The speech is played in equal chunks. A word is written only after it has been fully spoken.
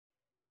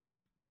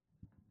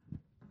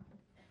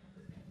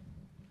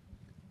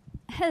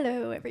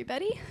Hello,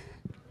 everybody.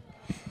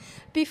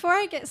 Before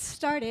I get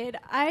started,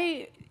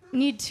 I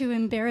need to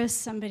embarrass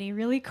somebody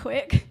really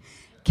quick.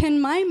 Can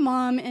my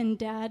mom and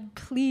dad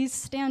please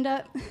stand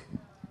up?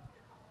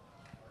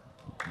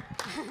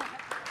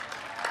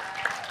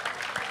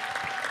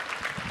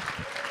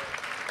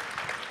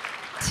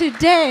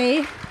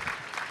 Today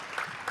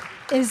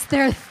is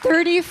their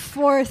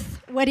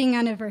 34th wedding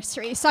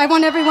anniversary, so I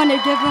want everyone to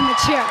give them a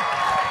cheer.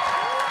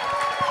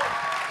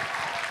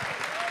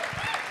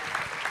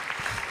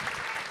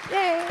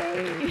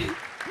 Yay!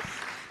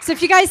 So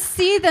if you guys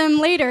see them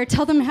later,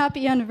 tell them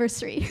happy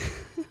anniversary.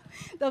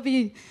 They'll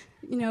be,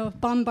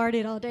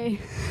 bombarded all day.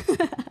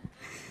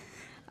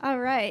 All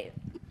right.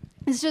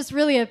 It's just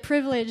really a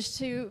privilege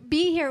to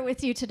be here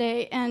with you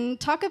today and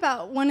talk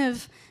about one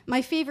of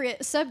my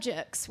favorite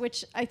subjects,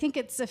 which I think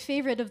it's a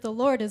favorite of the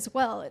Lord as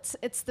well.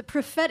 It's the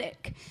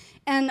prophetic.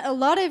 And a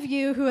lot of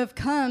you who have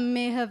come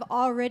may have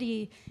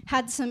already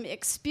had some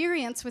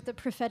experience with the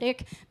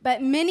prophetic,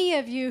 but many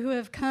of you who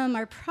have come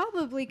are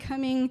probably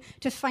coming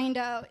to find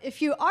out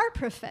if you are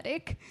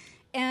prophetic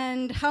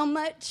and how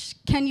much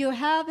can you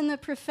have in the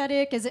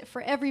prophetic. Is it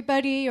for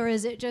everybody, or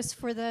is it just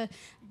for the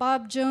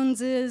Bob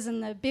Joneses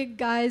and the big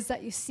guys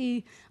that you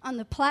see on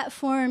the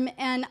platform?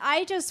 And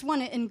I just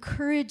want to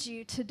encourage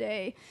you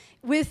today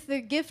with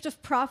the gift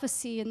of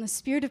prophecy and the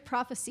spirit of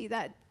prophecy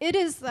that it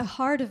is the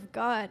heart of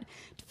God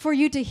for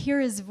you to hear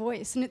his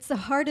voice. And it's the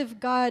heart of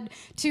God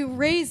to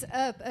raise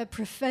up a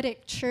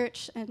prophetic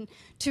church and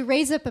to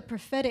raise up a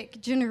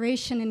prophetic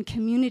generation and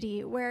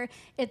community where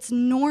it's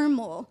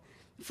normal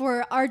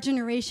for our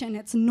generation,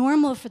 it's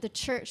normal for the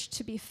church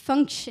to be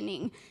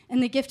functioning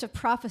in the gift of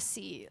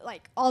prophecy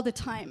like all the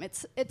time.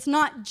 It's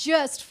not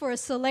just for a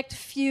select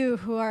few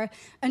who are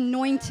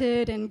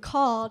anointed and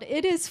called.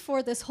 It is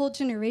for this whole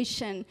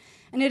generation,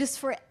 and it is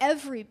for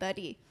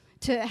everybody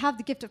to have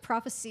the gift of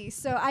prophecy.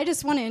 So I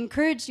just want to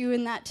encourage you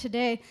in that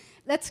today.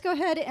 Let's go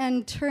ahead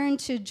and turn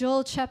to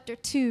Joel chapter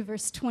 2,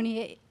 verse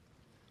 28.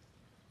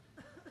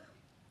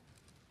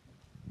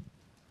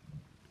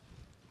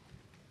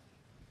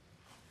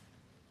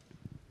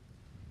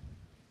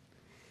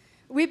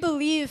 We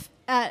believe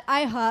at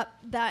IHOP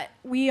that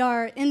we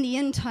are in the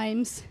end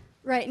times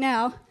right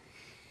now,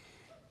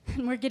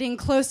 and we're getting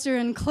closer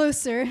and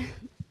closer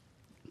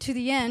to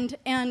the end.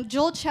 And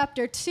Joel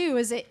chapter 2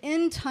 is an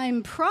end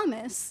time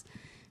promise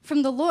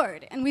from the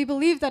Lord, and we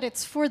believe that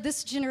it's for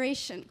this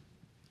generation.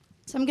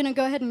 So I'm going to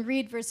go ahead and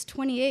read verse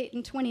 28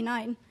 and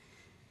 29. It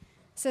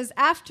says,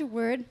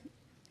 "Afterward,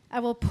 I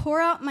will pour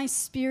out my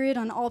spirit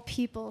on all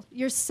people.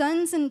 Your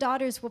sons and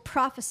daughters will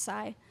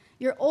prophesy.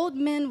 Your old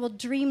men will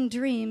dream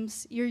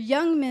dreams. Your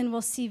young men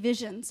will see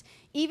visions.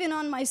 Even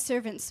on my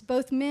servants,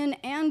 both men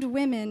and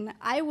women,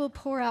 I will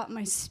pour out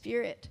my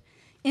spirit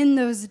in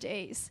those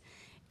days."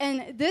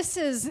 And this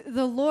is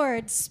the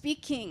Lord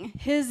speaking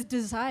his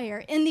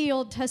desire in the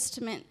Old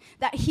Testament,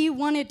 that he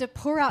wanted to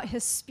pour out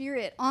his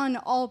spirit on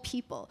all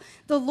people.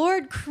 The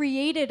Lord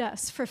created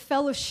us for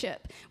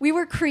fellowship. We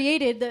were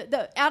created,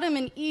 the Adam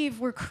and Eve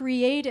were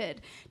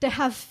created to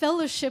have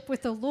fellowship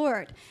with the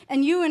Lord.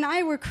 And you and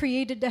I were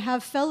created to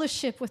have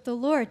fellowship with the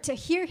Lord, to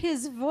hear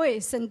his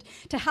voice and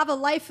to have a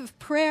life of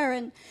prayer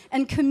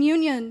and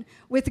communion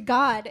with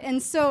God.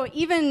 And so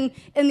even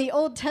in the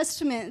Old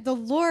Testament, the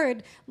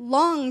Lord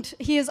longed,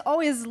 he has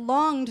always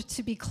longed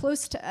to be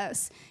close to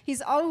us.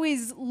 He's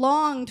always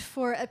longed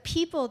for a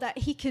people that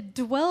he could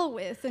dwell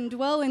with and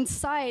dwell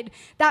inside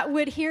that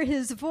would hear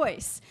his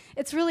voice.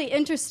 It's really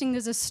interesting.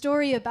 There's a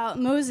story about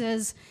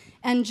Moses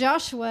and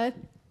Joshua.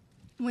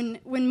 When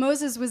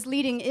Moses was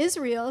leading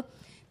Israel,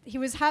 he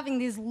was having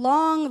these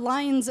long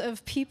lines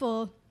of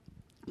people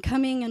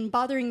coming and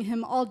bothering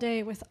him all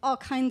day with all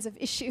kinds of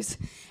issues.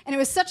 And it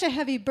was such a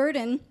heavy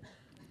burden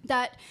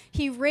that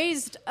he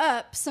raised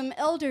up some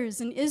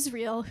elders in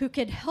Israel who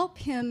could help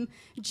him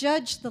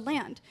judge the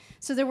land.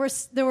 So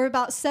there were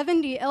about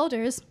 70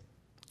 elders,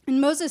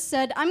 and Moses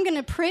said, "I'm going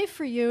to pray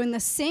for you, and the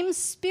same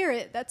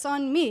spirit that's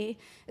on me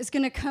is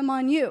going to come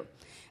on you."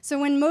 So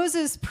when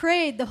Moses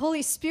prayed, the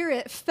Holy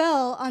Spirit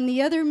fell on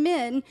the other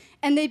men,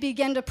 and they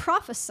began to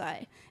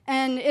prophesy.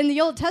 And in the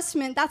Old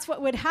Testament, that's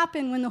what would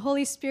happen when the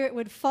Holy Spirit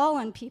would fall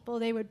on people.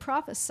 They would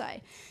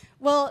prophesy.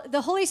 Well,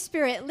 the Holy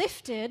Spirit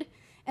lifted,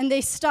 and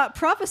they stopped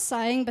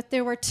prophesying, but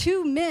there were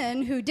two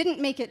men who didn't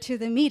make it to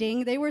the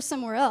meeting. They were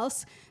somewhere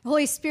else. The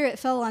Holy Spirit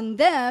fell on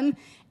them,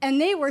 and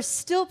they were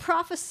still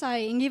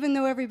prophesying, even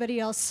though everybody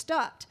else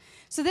stopped.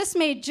 So this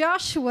made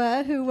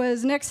Joshua, who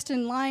was next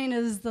in line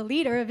as the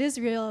leader of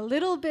Israel, a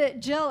little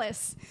bit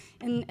jealous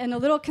and a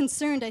little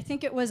concerned. I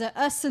think it was a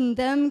us and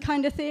them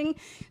kind of thing.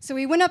 So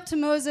he went up to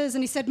Moses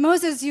and he said,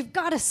 "Moses, you've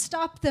got to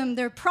stop them.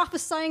 They're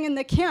prophesying in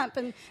the camp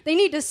and they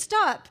need to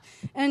stop."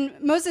 And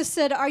Moses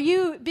said, "Are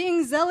you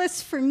being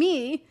zealous for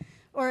me?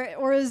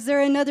 Or is there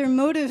another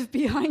motive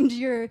behind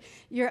your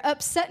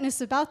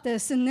upsetness about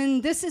this?" And then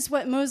this is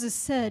what Moses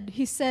said.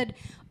 He said,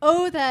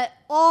 "Oh,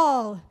 that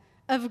all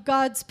of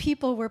God's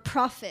people were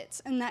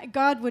prophets, and that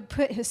God would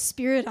put his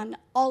spirit on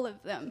all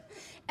of them.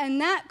 And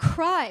that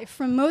cry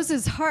from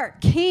Moses'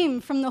 heart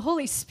came from the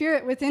Holy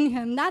Spirit within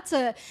him.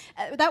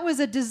 That was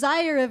a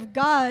desire of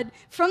God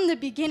from the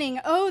beginning.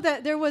 Oh,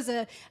 that there was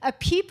a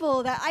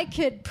people that I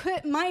could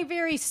put my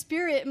very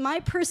spirit,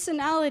 my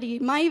personality,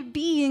 my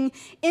being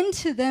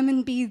into them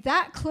and be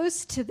that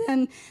close to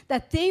them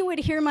that they would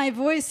hear my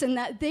voice and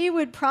that they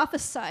would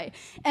prophesy.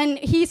 And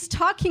he's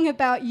talking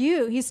about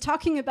you. He's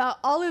talking about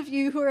all of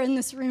you who are in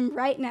this room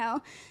right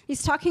now.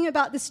 He's talking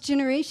about this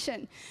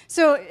generation.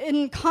 So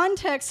in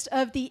context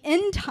of the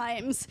end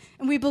times,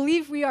 and we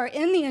believe we are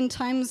in the end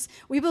times,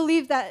 we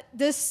believe that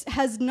this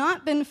has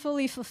not been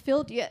fully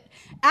fulfilled yet.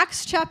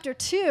 Acts chapter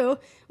 2,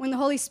 when the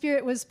Holy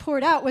Spirit was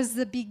poured out, was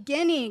the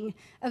beginning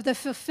of the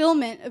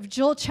fulfillment of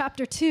Joel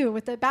chapter 2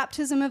 with the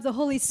baptism of the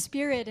Holy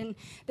Spirit, and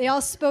they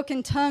all spoke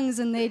in tongues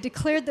and they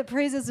declared the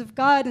praises of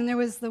God, and there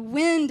was the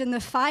wind and the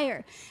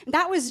fire. And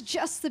that was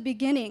just the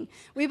beginning.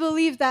 We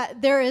believe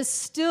that there is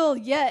still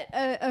yet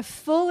a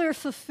fuller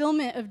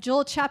fulfillment of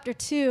Joel chapter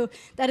 2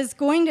 that is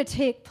going to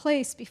take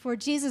place before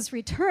Jesus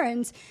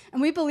returns,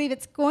 and we believe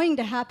it's going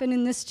to happen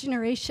in this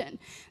generation.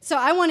 So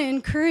I want to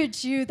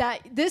encourage you that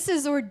this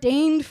is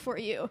ordained for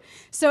you.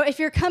 So if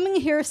you're coming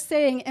here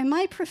saying, am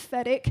I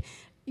prophetic?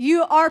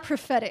 You are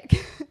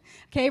prophetic.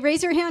 Okay,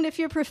 raise your hand if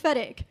you're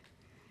prophetic.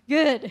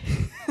 Good.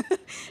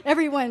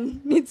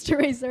 Everyone needs to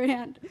raise their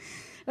hand.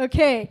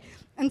 Okay,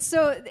 and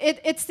so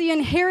it's the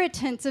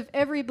inheritance of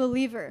every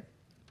believer.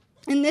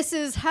 And this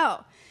is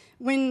how.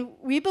 When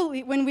we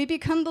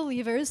become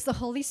believers, the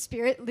Holy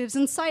Spirit lives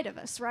inside of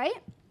us, right?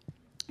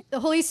 The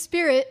Holy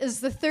Spirit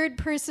is the third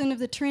person of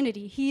the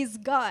Trinity. He's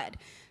God.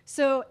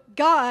 So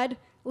God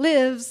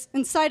lives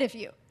inside of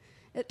you.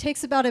 It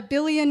takes about 1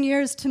 billion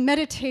years to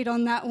meditate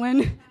on that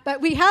one, but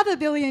we have 1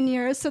 billion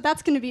years, so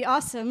that's going to be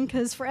awesome,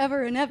 because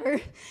forever and ever,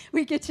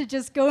 we get to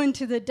just go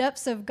into the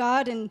depths of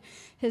God and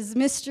his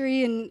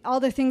mystery and all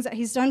the things that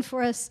he's done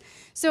for us.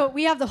 So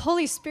we have the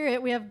Holy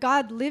Spirit, we have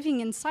God living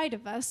inside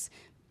of us,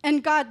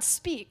 and God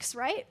speaks,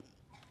 right?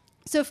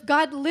 So if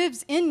God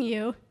lives in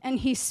you and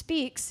he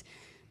speaks,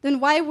 then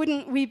why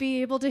wouldn't we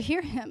be able to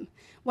hear him?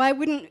 Why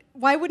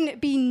wouldn't it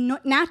be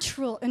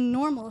natural and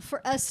normal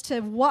for us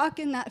to walk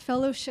in that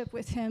fellowship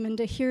with him and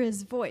to hear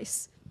his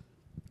voice?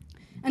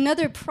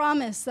 Another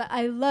promise that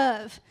I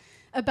love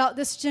about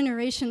this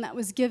generation that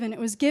was given, it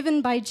was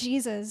given by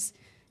Jesus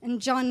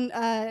in John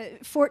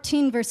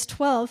 14, verse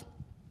 12.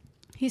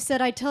 He said,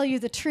 I tell you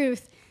the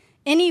truth,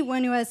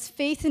 anyone who has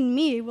faith in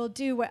me will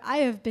do what I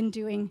have been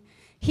doing.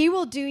 He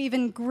will do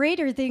even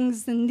greater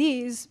things than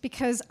these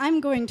because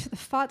I'm going to the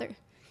Father.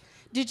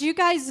 Did you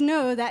guys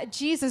know that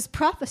Jesus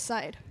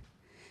prophesied?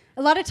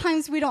 A lot of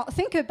times we don't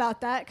think about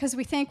that because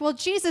we think, well,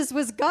 Jesus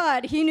was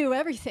God. He knew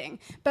everything.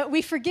 But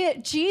we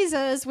forget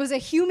Jesus was a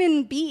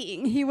human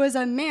being. He was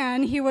a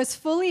man. He was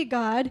fully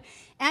God,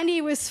 and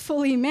he was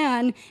fully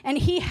man. And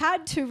he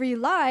had to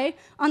rely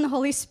on the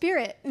Holy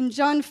Spirit. In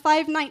John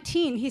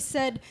 5:19, he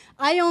said,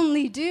 I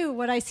only do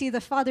what I see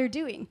the Father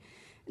doing.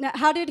 Now,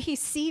 how did he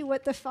see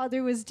what the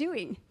Father was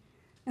doing?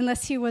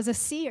 Unless he was a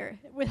seer.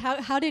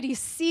 How did he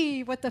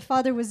see what the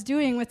Father was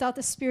doing without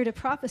the spirit of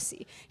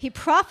prophecy? He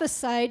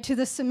prophesied to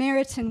the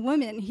Samaritan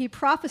woman. He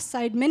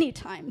prophesied many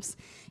times.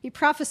 He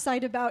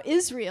prophesied about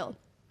Israel.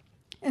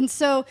 And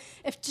so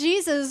if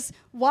Jesus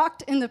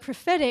walked in the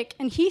prophetic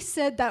and he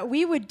said that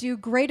we would do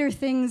greater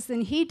things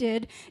than he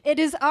did, it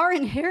is our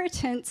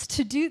inheritance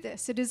to do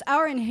this. It is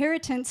our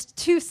inheritance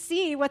to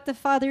see what the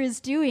Father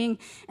is doing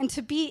and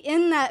to be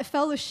in that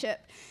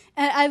fellowship.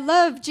 And I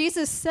love,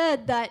 Jesus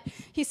said that,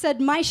 he said,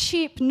 my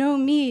sheep know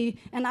me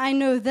and I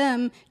know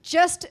them,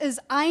 just as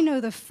I know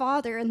the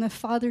Father and the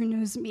Father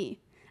knows me.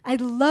 I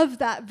love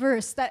that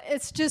verse, that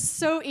it's just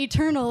so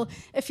eternal.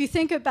 If you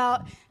think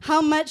about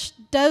how much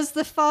does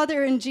the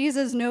Father and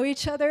Jesus know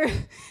each other,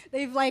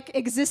 they've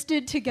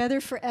existed together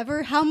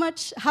forever.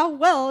 How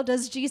well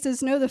does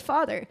Jesus know the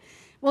Father?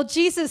 Well,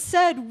 Jesus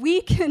said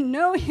we can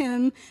know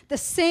him the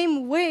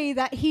same way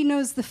that he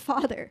knows the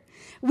Father.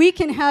 We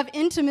can have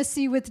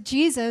intimacy with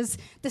Jesus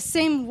the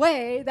same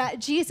way that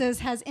Jesus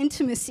has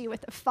intimacy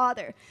with the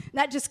Father.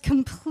 That just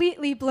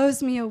completely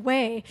blows me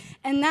away.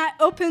 And that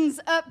opens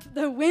up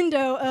the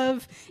window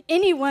of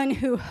anyone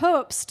who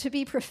hopes to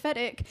be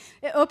prophetic.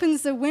 It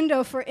opens the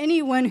window for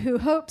anyone who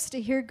hopes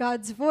to hear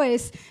God's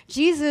voice.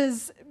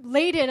 Jesus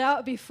laid it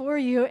out before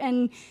you,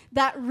 and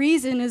that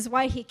reason is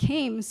why he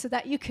came, so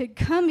that you could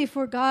come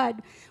before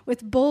God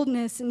with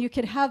boldness and you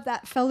could have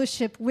that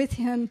fellowship with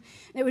him.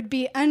 It would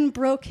be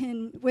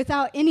unbroken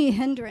without any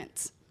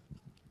hindrance.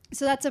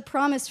 So that's a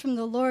promise from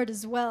the Lord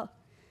as well.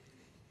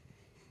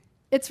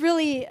 It's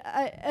really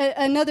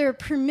another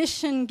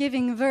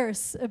permission-giving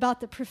verse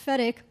about the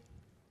prophetic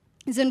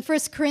is in 1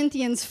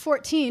 Corinthians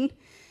 14,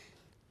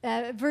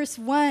 verse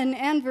 1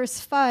 and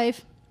verse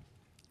 5.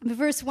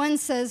 Verse 1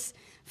 says,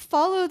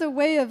 follow the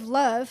way of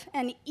love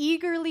and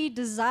eagerly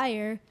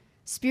desire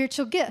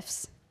spiritual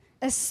gifts,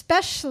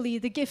 especially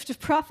the gift of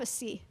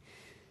prophecy.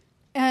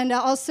 And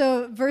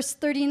also verse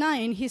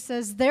 39, he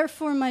says,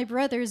 therefore, my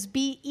brothers,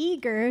 be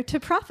eager to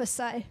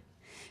prophesy.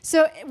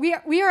 So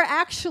we are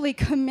actually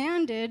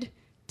commanded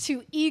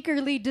to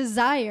eagerly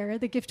desire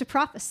the gift of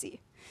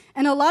prophecy.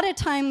 And a lot of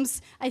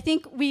times, I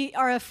think we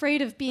are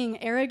afraid of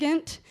being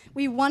arrogant.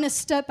 We want to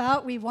step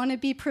out. We want to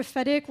be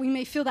prophetic. We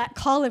may feel that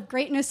call of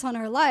greatness on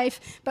our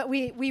life, but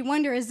we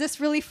wonder, is this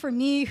really for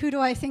me? Who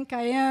do I think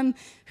I am?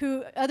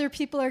 Who other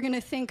people are going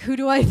to think, who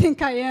do I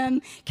think I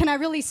am? Can I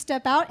really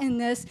step out in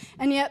this?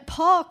 And yet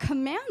Paul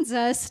commands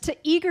us to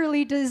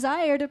eagerly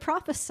desire to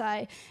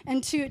prophesy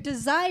and to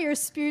desire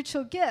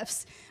spiritual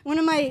gifts. One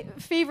of my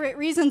favorite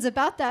reasons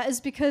about that is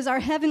because our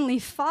Heavenly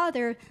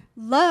Father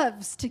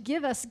loves to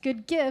give us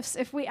good gifts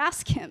if we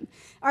ask him.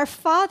 Our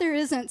Father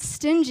isn't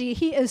stingy.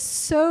 He is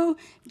so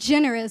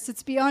generous.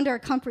 It's beyond our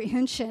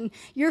comprehension.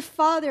 Your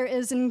Father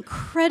is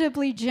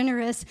incredibly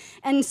generous,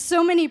 and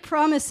so many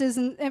promises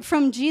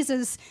from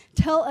Jesus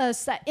tell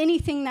us that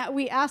anything that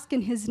we ask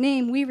in his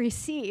name, we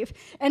receive.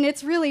 And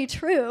it's really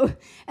true.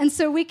 And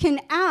so we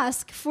can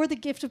ask for the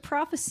gift of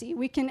prophecy.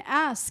 We can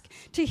ask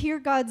to hear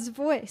God's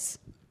voice.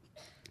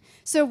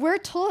 So we're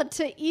told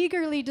to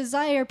eagerly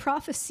desire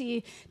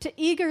prophecy, to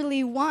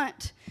eagerly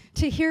want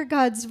to hear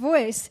God's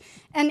voice.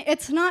 And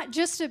it's not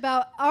just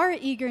about our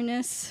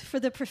eagerness for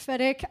the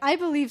prophetic. I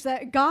believe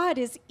that God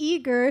is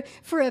eager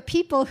for a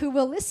people who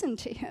will listen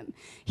to him.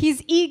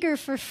 He's eager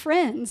for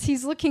friends.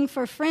 He's looking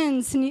for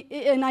friends.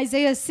 In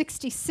Isaiah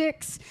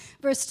 66,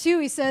 verse 2,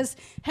 he says,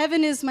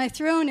 "Heaven is my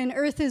throne and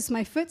earth is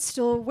my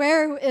footstool.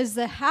 Where is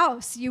the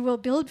house you will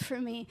build for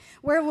me?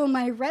 Where will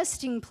my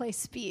resting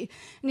place be?"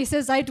 And he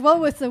says, "I dwell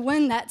with the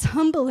one that's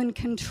humble and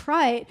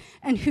contrite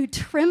and who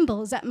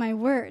trembles at my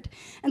word."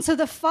 And so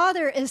the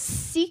Father is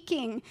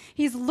seeking.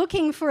 He's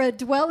looking for a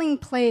dwelling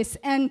place.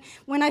 And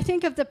when I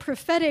think of the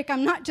prophetic,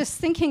 I'm not just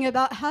thinking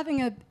about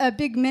having a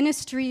big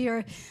ministry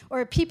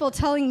or people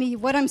telling me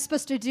what I'm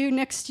supposed to do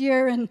next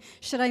year and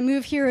should I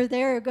move here or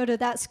there or go to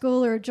that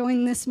school or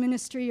join this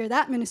ministry or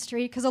that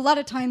ministry, because a lot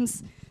of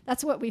times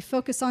that's what we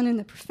focus on in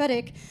the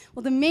prophetic.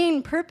 Well, the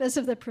main purpose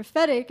of the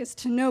prophetic is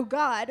to know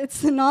God.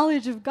 It's the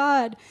knowledge of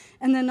God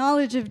and the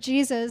knowledge of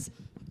Jesus.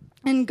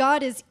 And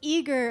God is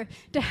eager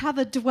to have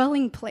a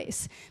dwelling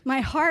place.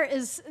 My heart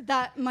is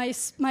that my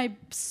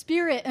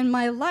spirit and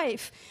my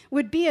life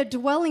would be a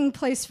dwelling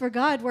place for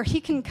God where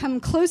he can come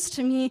close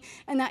to me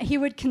and that he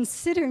would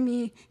consider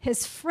me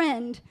his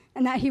friend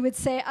and that he would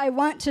say, "I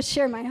want to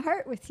share my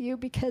heart with you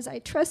because I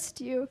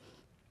trust you.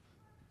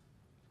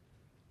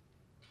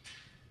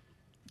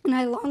 And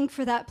I long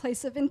for that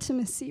place of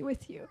intimacy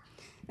with you."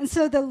 And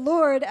so the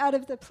Lord, out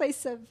of the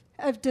place of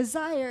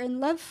desire and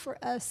love for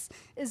us,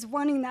 is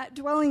wanting that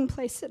dwelling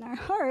place in our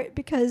heart,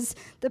 because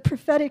the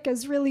prophetic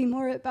is really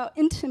more about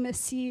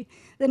intimacy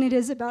than it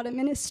is about a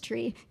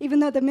ministry. Even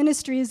though the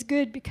ministry is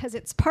good because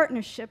it's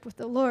partnership with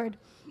the Lord,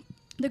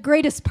 the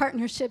greatest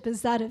partnership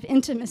is that of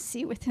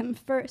intimacy with him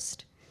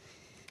first.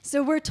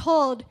 So we're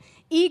told,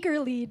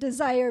 eagerly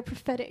desire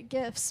prophetic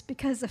gifts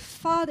because the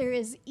Father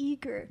is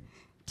eager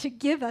to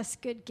give us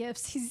good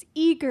gifts. He's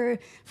eager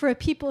for a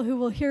people who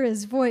will hear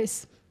his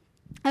voice.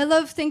 I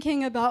love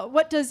thinking about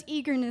what does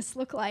eagerness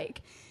look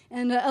like.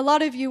 And a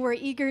lot of you were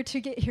eager to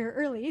get here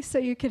early so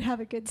you could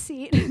have a good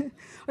seat.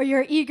 Or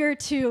you're eager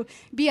to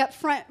be up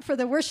front for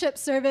the worship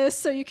service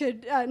so you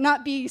could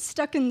not be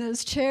stuck in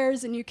those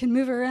chairs and you can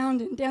move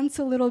around and dance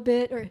a little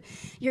bit. Or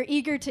you're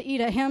eager to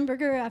eat a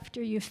hamburger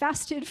after you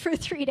fasted for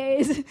 3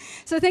 days.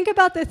 So think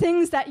about the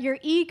things that you're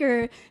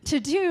eager to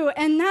do,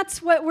 and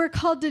that's what we're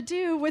called to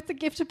do with the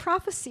gift of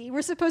prophecy.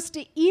 We're supposed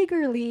to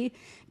eagerly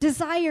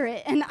desire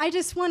it. And I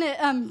just want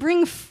to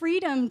bring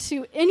freedom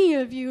to any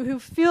of you who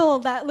feel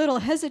that little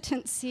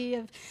hesitancy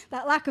of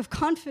that lack of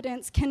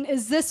confidence.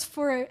 Is this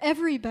for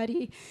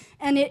everybody?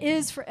 And it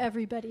is for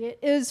everybody. It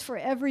is for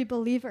every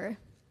believer.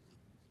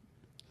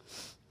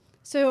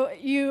 So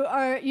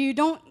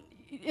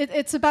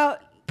it's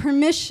about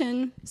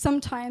permission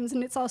sometimes,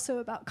 and it's also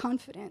about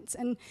confidence.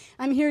 And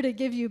I'm here to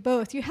give you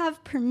both. You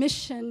have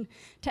permission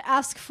to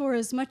ask for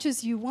as much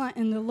as you want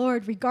in the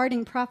Lord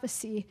regarding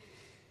prophecy.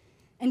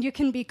 And you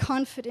can be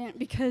confident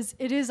because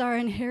it is our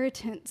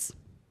inheritance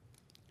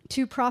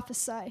to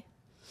prophesy.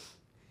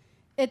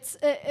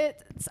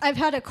 I've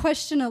had a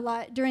question a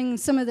lot during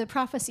some of the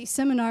prophecy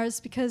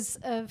seminars because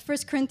of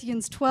 1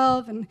 Corinthians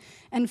 12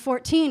 and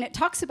 14. It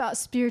talks about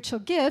spiritual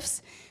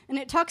gifts, and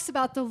it talks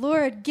about the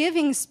Lord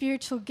giving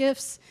spiritual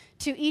gifts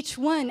to each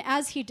one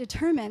as he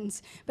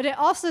determines. But it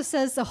also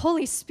says the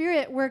Holy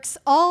Spirit works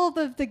all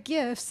of the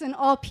gifts in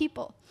all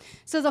people.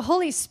 So the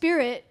Holy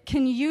Spirit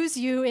can use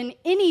you in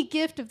any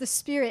gift of the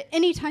Spirit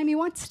anytime he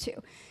wants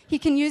to. He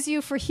can use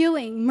you for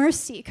healing,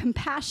 mercy,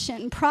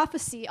 compassion,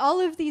 prophecy,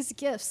 all of these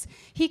gifts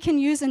he can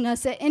use in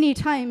us at any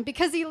time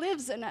because he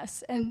lives in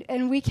us,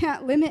 and we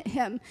can't limit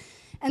him.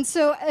 And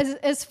so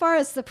as far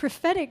as the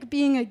prophetic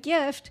being a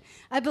gift,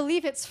 I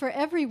believe it's for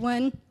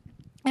everyone.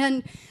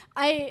 And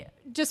I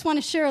just want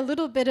to share a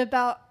little bit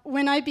about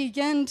when I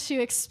began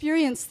to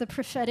experience the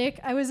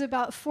prophetic. I was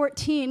about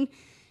 14,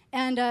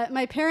 and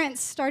my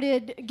parents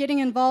started getting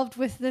involved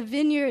with the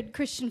Vineyard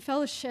Christian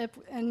Fellowship,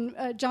 and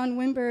John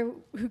Wimber,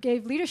 who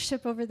gave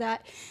leadership over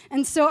that.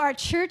 And so our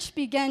church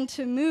began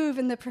to move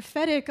in the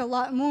prophetic a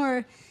lot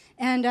more.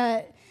 And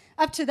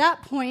up to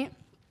that point,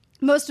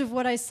 most of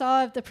what I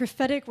saw of the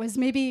prophetic was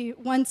maybe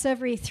once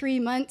every 3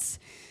 months.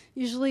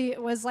 Usually it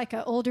was like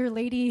an older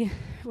lady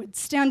would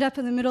stand up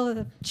in the middle of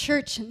the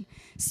church and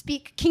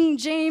speak King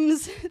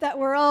James, that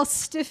we're all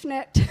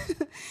stiff-necked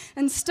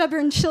and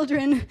stubborn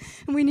children,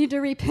 and we need to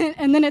repent.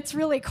 And then it's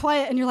really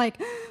quiet, and you're like,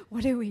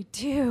 what do we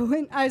do?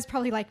 And I was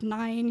probably like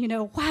 9,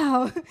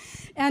 wow.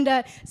 And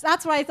so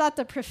that's why I thought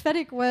the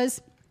prophetic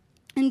was,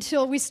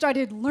 until we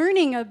started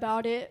learning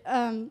about it,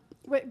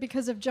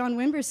 because of John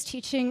Wimber's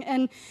teaching.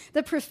 And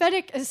the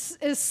prophetic is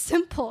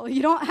simple.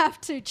 You don't have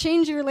to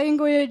change your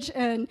language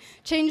and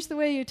change the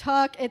way you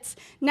talk. It's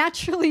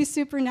naturally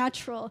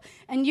supernatural.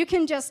 And you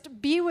can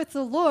just be with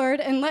the Lord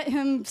and let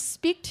him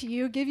speak to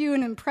you, give you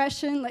an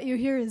impression, let you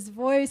hear his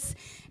voice,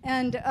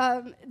 and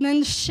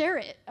then share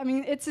it. I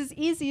mean, it's as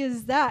easy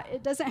as that.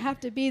 It doesn't have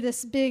to be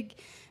this big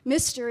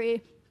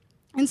mystery.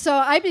 And so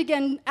I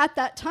began, at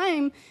that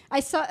time, I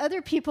saw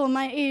other people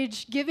my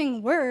age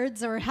giving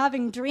words or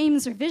having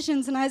dreams or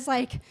visions, and I was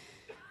like,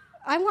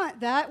 I want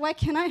that. Why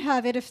can't I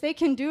have it? If they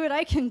can do it,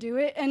 I can do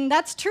it. And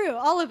that's true,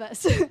 all of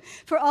us,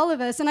 for all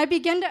of us. And I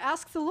began to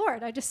ask the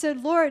Lord. I just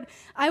said, Lord,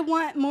 I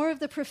want more of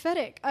the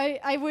prophetic.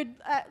 I would,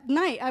 at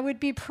night, I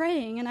would be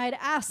praying, and I'd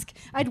ask,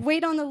 I'd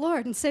wait on the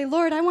Lord and say,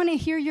 Lord, I want to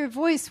hear your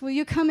voice. Will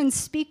you come and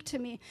speak to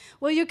me?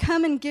 Will you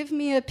come and give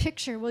me a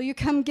picture? Will you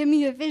come give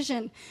me a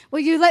vision?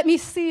 Will you let me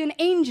see an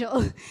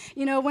angel?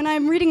 When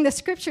I'm reading the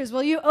scriptures,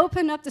 will you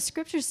open up the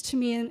scriptures to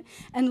me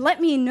and let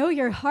me know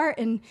your heart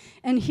and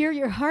hear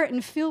your heart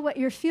and feel what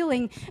you're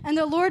feeling? And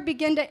the Lord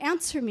began to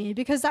answer me,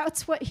 because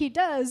that's what he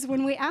does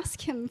when we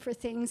ask him for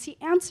things. He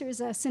answers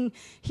us, and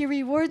he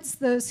rewards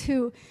those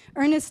who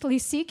earnestly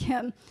seek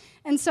him.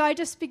 And so I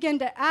just began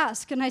to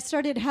ask, and I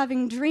started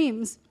having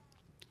dreams.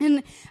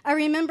 And I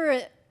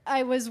remember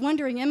I was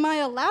wondering, am I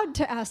allowed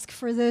to ask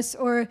for this,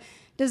 or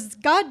does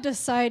God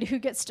decide who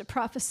gets to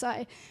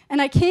prophesy?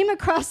 And I came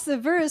across the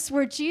verse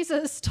where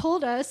Jesus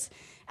told us,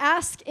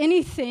 ask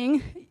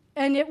anything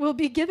and it will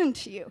be given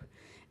to you.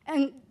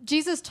 And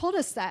Jesus told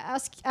us that,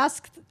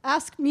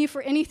 ask me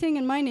for anything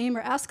in my name, or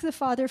ask the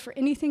Father for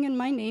anything in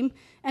my name,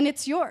 and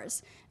it's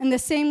yours. And the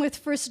same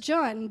with 1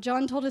 John.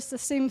 John told us the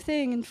same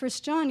thing in 1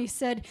 John. He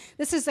said,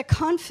 this is the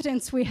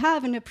confidence we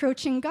have in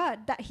approaching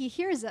God, that he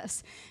hears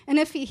us. And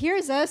if he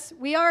hears us,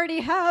 we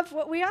already have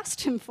what we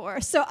asked him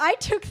for. So I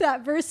took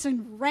that verse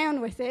and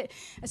ran with it.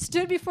 I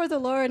stood before the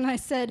Lord and I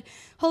said,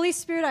 Holy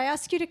Spirit, I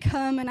ask you to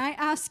come, and I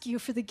ask you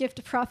for the gift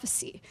of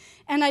prophecy.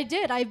 And I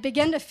did. I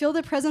began to feel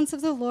the presence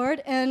of the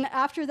Lord, and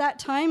after that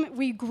time,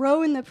 we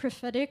grow in the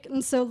prophetic.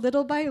 And so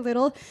little by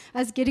little, I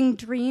was getting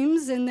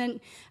dreams, and then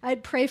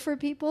I'd pray for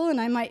people, and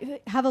I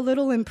might have a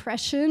little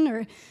impression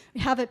or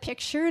have a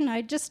picture, and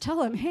I'd just tell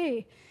them,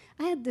 hey,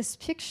 I had this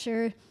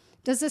picture.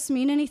 Does this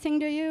mean anything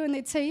to you? And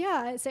they'd say,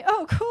 yeah. I'd say,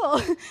 oh,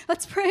 cool.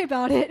 Let's pray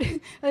about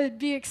it. I'd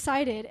be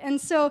excited.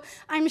 And so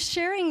I'm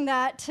sharing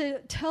that to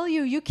tell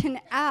you, you can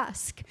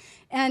ask.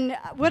 And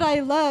what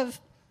I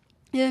love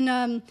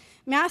in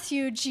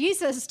Matthew,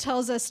 Jesus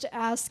tells us to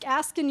ask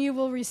and you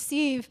will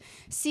receive,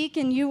 seek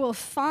and you will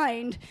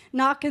find,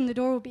 knock and the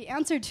door will be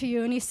answered to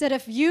you. And he said,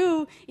 if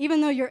you,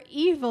 even though you're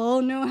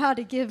evil, know how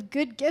to give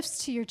good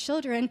gifts to your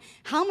children,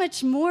 how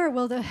much more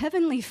will the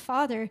Heavenly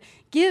Father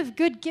give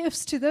good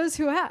gifts to those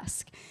who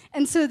ask?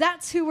 And so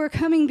that's who we're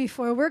coming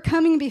before. We're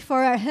coming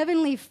before our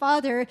Heavenly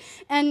Father.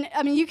 And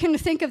I mean, you can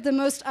think of the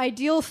most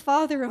ideal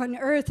father on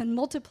earth and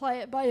multiply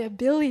it by 1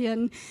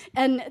 billion.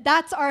 And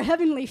that's our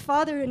Heavenly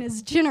Father and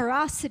his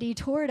generosity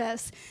toward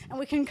us. And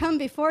we can come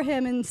before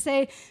him and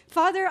say,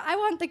 Father, I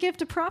want the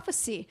gift of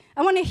prophecy.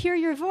 I want to hear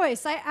your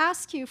voice. I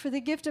ask you for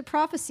the gift of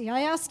prophecy.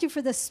 I ask you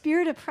for the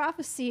spirit of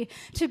prophecy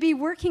to be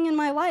working in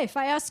my life.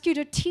 I ask you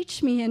to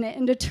teach me in it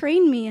and to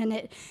train me in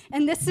it.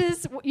 And this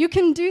is, you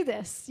can do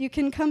this. You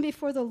can come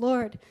before the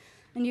Lord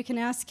and you can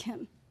ask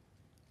him.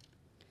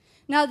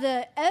 Now,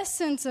 the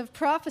essence of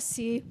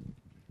prophecy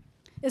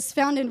is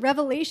found in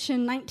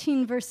Revelation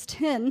 19, verse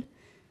 10.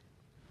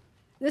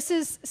 This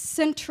is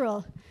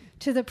central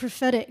to the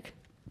prophetic.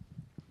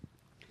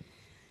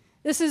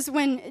 This is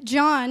when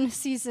John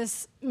sees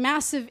this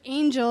massive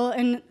angel,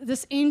 and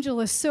this angel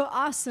is so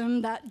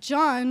awesome that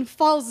John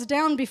falls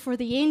down before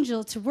the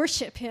angel to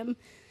worship him.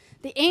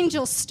 The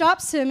angel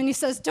stops him and he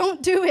says,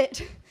 don't do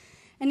it.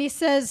 And he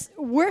says,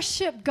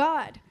 worship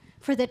God,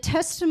 for the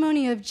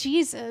testimony of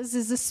Jesus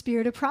is the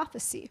spirit of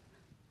prophecy.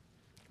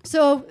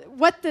 So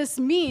what this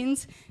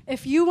means,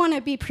 if you want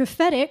to be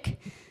prophetic,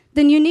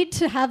 then you need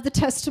to have the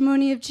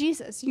testimony of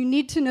Jesus. You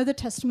need to know the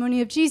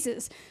testimony of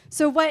Jesus.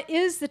 So what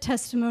is the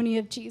testimony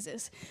of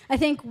Jesus? I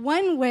think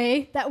one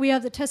way that we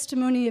have the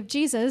testimony of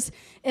Jesus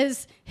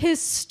is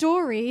his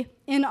story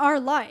in our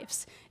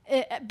lives,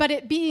 but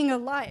it being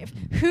alive.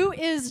 Who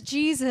is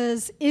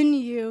Jesus in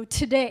you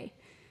today?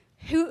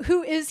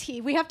 Who is he?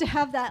 We have to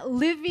have that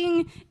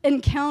living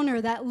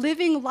encounter, that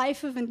living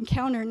life of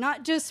encounter,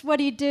 not just what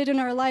he did in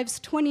our lives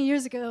 20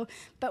 years ago,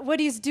 but what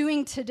he's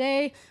doing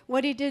today,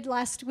 what he did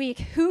last week,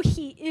 who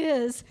he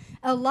is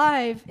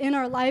alive in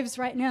our lives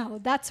right now.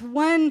 That's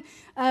one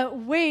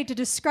way to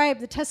describe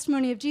the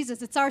testimony of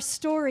Jesus. It's our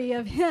story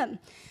of him.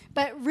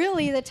 But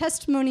really, the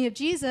testimony of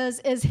Jesus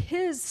is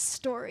his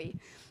story.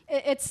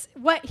 It's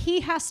what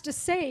he has to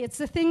say. It's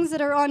the things that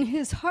are on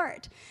his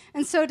heart.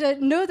 And so to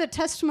know the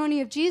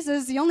testimony of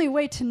Jesus, the only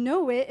way to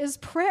know it is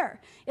prayer.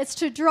 It's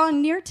to draw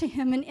near to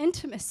him in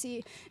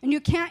intimacy. And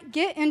you can't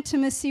get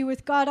intimacy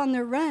with God on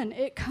the run.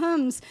 It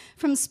comes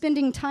from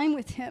spending time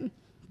with him.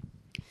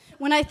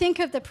 When I think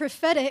of the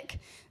prophetic,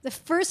 the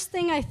first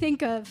thing I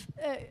think of,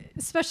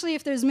 especially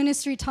if there's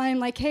ministry time,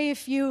 like, hey,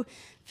 if you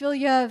feel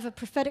you have a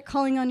prophetic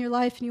calling on your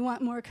life and you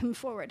want more, come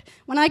forward.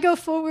 When I go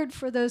forward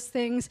for those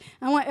things,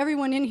 I want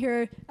everyone in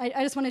here,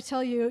 I just want to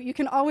tell you, you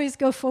can always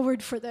go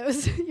forward for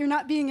those. You're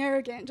not being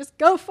arrogant. Just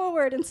go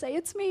forward and say,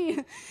 it's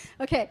me.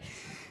 Okay.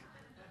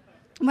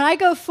 When I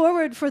go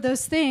forward for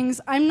those things,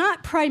 I'm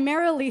not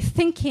primarily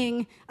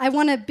thinking I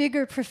want a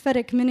bigger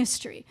prophetic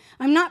ministry.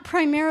 I'm not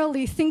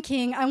primarily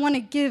thinking I want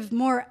to give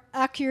more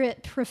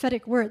accurate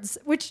prophetic words,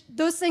 which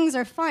those things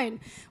are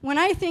fine. When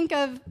I think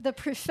of the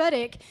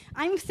prophetic,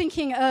 I'm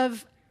thinking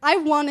of I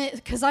want it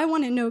because I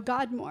want to know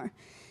God more.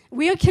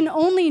 We can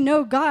only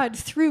know God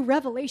through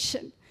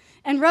revelation.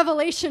 And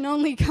revelation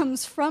only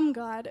comes from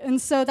God. And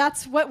so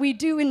that's what we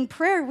do in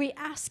prayer. We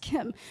ask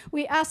him.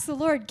 We ask the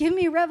Lord, give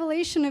me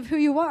revelation of who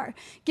you are.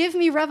 Give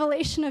me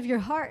revelation of your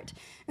heart.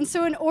 And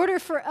so in order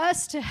for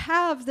us to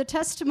have the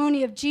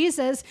testimony of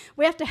Jesus,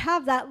 we have to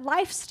have that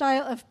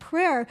lifestyle of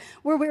prayer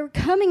where we're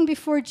coming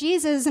before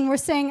Jesus and we're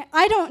saying,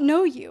 I don't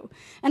know you.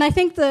 And I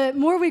think the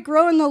more we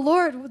grow in the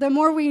Lord, the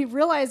more we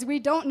realize we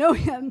don't know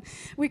him.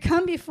 We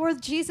come before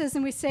Jesus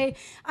and we say,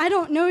 I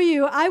don't know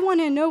you. I want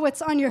to know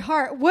what's on your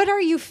heart. What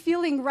are you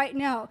feeling right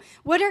now?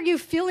 What are you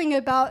feeling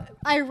about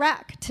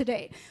Iraq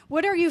today?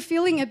 What are you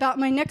feeling about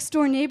my next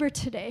door neighbor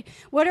today?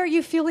 What are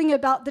you feeling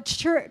about the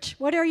church?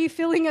 What are you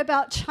feeling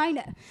about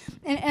China?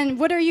 And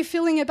what are you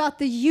feeling about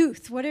the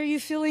youth? What are you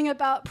feeling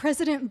about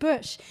President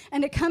Bush?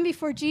 And to come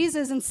before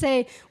Jesus and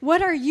say,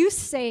 what are you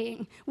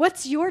saying?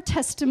 What's your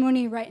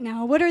testimony right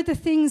now? What are the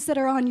things that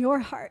are on your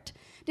heart?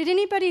 Did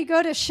anybody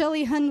go to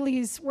Shelley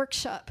Hundley's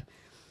workshop?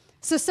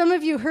 So some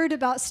of you heard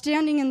about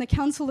standing in the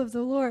counsel of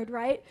the Lord,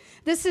 right?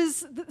 This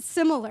is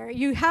similar.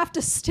 You have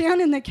to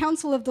stand in the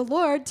counsel of the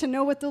Lord to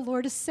know what the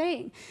Lord is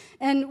saying.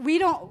 And we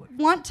don't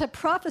want to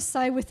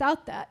prophesy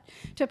without that.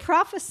 To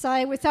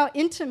prophesy without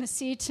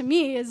intimacy, to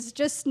me, is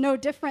just no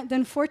different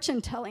than fortune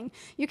telling.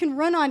 You can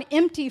run on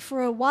empty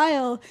for a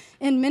while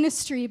in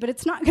ministry, but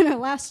it's not going to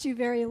last you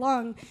very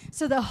long.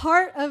 So the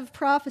heart of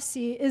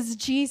prophecy is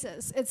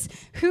Jesus. It's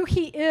who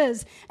he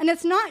is. And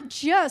it's not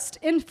just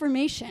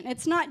information.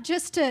 It's not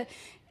just to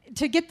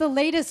get the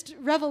latest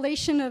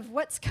revelation of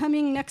what's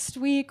coming next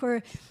week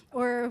or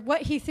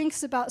what he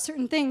thinks about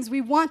certain things. We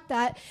want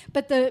that,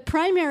 but the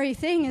primary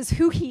thing is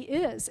who he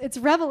is. It's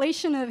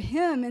revelation of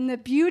him and the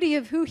beauty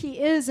of who he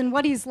is and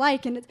what he's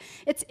like, and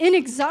it's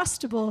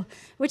inexhaustible,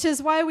 which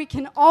is why we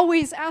can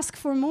always ask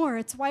for more.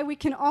 It's why we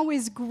can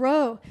always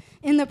grow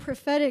in the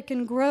prophetic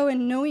and grow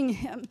in knowing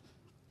him.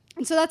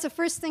 And so that's the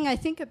first thing I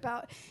think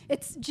about.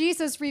 It's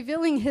Jesus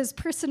revealing his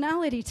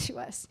personality to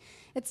us.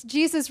 It's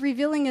Jesus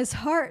revealing his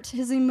heart,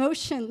 his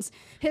emotions,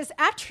 his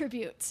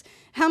attributes.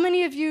 How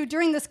many of you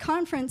during this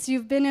conference,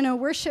 you've been in a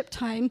worship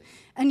time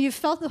and you've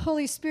felt the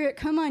Holy Spirit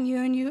come on you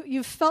and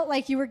you felt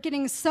like you were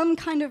getting some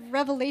kind of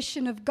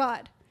revelation of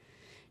God,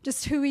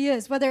 just who he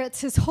is, whether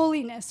it's his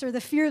holiness or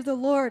the fear of the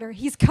Lord or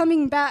he's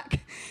coming back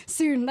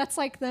soon. That's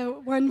like the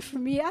one for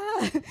me.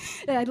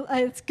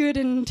 It's good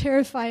and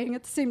terrifying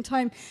at the same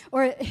time.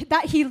 Or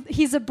that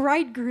he's a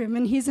bridegroom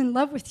and he's in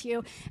love with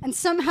you. And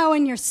somehow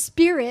in your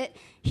spirit,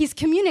 he's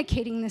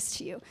communicating this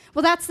to you.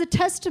 Well, that's the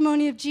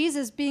testimony of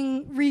Jesus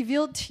being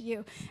revealed to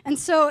you. And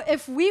so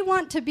if we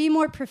want to be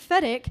more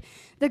prophetic,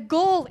 the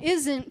goal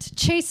isn't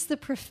chase the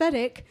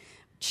prophetic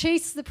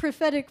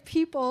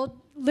people,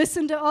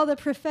 listen to all the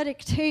prophetic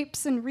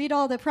tapes and read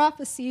all the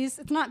prophecies.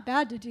 It's not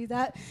bad to do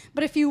that.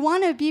 But if you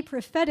want to be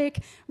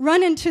prophetic,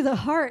 run into the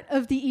heart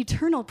of the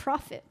eternal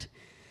prophet.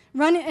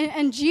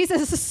 And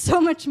Jesus is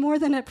so much more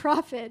than a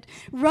prophet.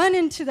 Run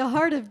into the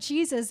heart of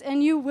Jesus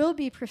and you will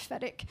be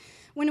prophetic.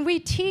 When we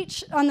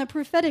teach on the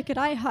prophetic at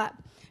IHOP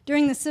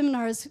during the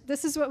seminars,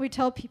 this is what we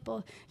tell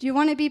people. Do you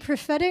want to be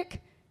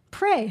prophetic?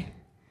 Pray.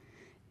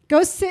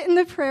 Go sit in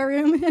the prayer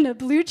room in a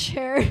blue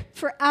chair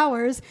for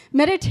hours,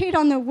 meditate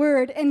on the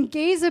word, and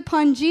gaze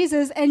upon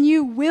Jesus, and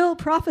you will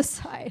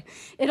prophesy.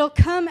 It'll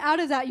come out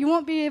of that. You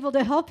won't be able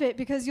to help it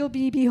because you'll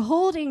be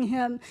beholding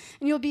him,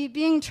 and you'll be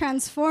being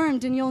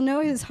transformed, and you'll know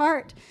his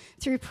heart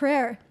through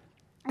prayer.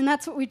 And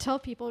that's what we tell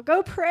people.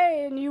 Go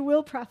pray, and you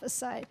will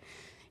prophesy.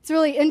 It's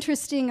really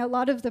interesting. A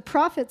lot of the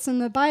prophets in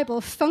the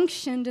Bible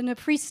functioned in a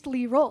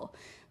priestly role.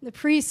 The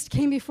priest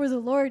came before the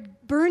Lord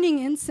burning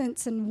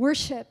incense and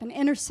worship and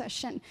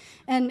intercession.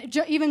 And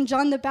even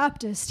John the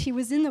Baptist, he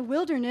was in the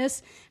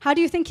wilderness. How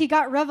do you think he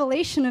got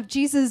revelation of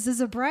Jesus as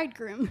a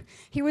bridegroom?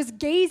 He was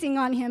gazing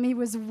on him. He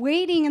was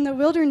waiting in the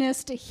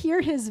wilderness to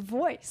hear his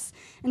voice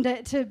and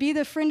to be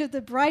the friend of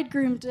the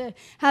bridegroom, to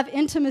have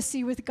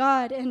intimacy with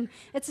God. And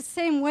it's the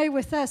same way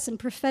with us in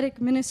prophetic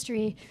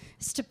ministry,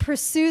 is to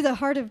pursue the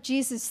heart of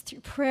Jesus through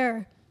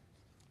prayer.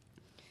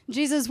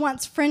 Jesus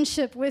wants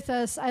friendship with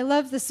us. I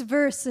love this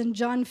verse in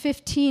John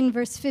 15,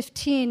 verse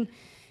 15.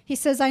 He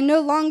says, I no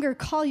longer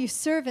call you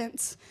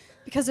servants,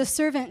 because a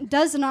servant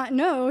does not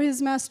know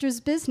his master's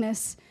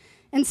business.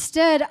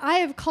 Instead, I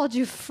have called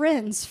you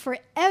friends, for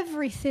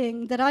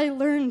everything that I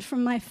learned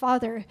from my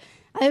Father,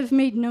 I have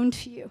made known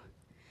to you.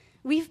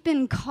 We've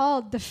been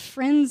called the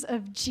friends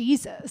of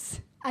Jesus.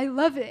 I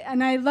love it,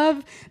 and I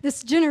love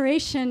this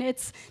generation.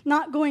 It's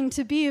not going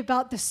to be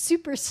about the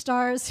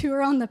superstars who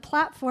are on the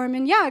platform,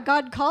 and yeah,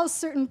 God calls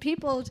certain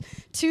people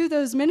to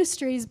those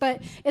ministries,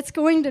 but it's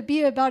going to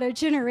be about a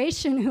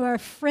generation who are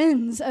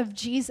friends of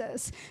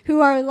Jesus, who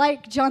are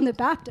like John the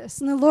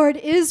Baptist, and the Lord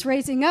is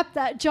raising up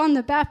that John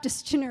the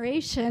Baptist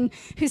generation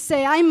who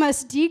say, I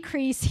must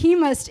decrease, he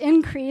must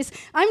increase.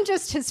 I'm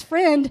just his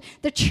friend.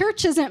 The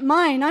church isn't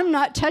mine. I'm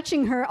not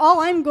touching her. All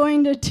I'm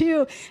going to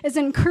do is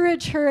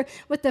encourage her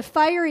with the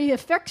fiery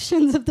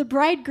affections of the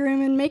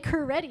bridegroom and make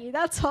her ready.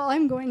 That's all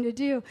I'm going to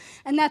do.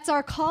 And that's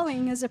our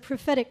calling as a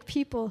prophetic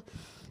people,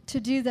 to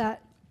do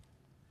that.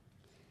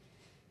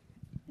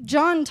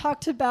 John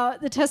talked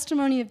about the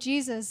testimony of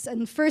Jesus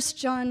in 1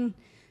 John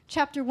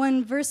chapter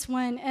 1, verse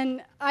 1,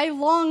 and I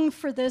long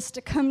for this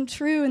to come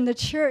true in the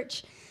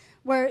church,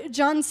 where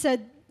John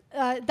said,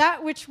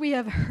 that which we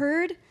have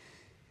heard,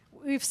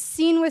 we've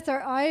seen with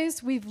our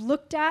eyes, we've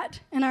looked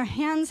at, and our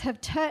hands have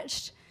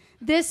touched,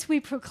 this we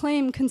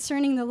proclaim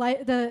concerning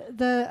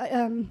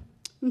I'm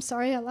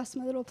sorry, I lost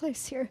my little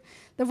place here.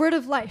 The word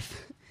of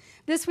life.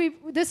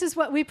 This is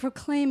what we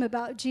proclaim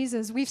about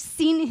Jesus. We've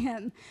seen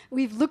him.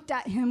 We've looked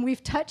at him.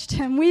 We've touched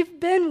him.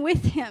 We've been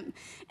with him.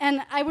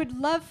 And I would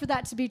love for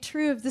that to be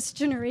true of this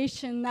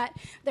generation, that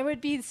there would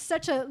be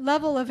such a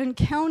level of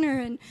encounter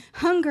and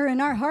hunger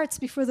in our hearts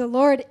before the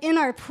Lord in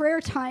our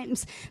prayer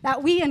times,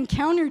 that we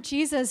encounter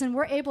Jesus and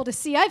we're able to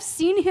see, I've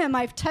seen him,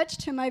 I've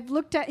touched him, I've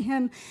looked at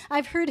him,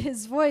 I've heard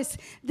his voice.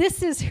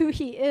 This is who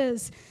he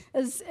is.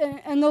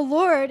 And the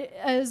Lord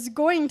is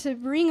going to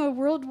bring a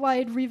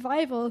worldwide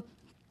revival.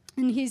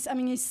 And he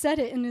said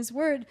it in his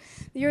word.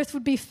 The earth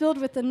would be filled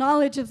with the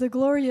knowledge of the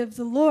glory of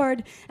the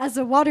Lord as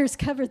the waters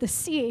cover the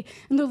sea.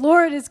 And the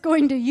Lord is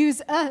going to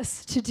use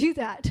us to do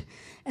that.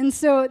 And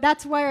so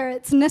that's why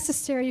it's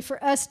necessary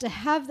for us to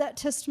have that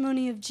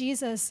testimony of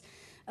Jesus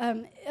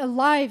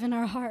alive in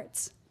our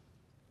hearts.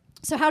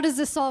 So how does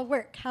this all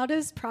work? How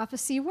does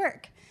prophecy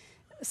work?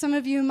 Some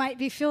of you might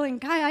be feeling,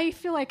 Guy, I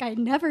feel like I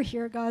never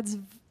hear God's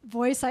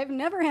voice. I've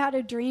never had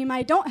a dream.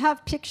 I don't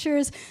have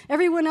pictures.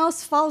 Everyone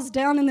else falls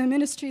down in the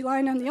ministry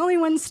line. I'm the only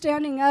one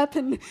standing up,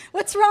 and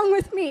what's wrong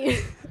with me?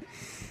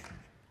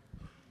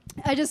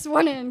 I just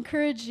want to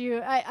encourage you.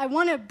 I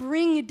want to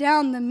bring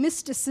down the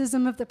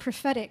mysticism of the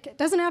prophetic. It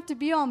doesn't have to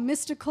be all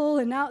mystical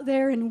and out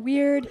there and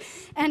weird.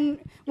 And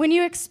when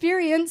you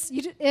experience,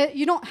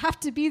 you don't have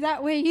to be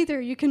that way either.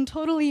 You can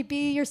totally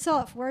be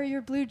yourself. Wear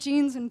your blue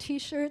jeans and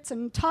T-shirts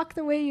and talk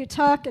the way you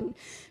talk and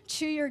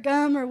chew your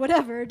gum or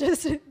whatever.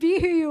 Just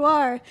be who you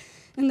are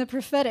in the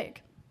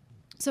prophetic.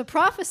 So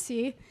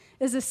prophecy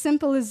is as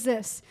simple as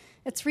this.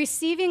 It's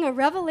receiving a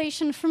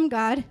revelation from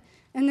God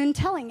and then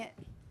telling it.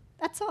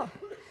 That's all.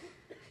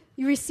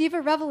 You receive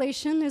a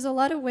revelation. There's a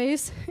lot of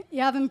ways.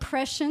 You have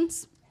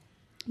impressions,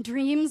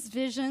 dreams,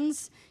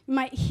 visions. You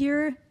might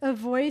hear a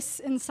voice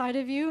inside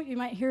of you. You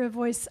might hear a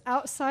voice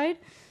outside.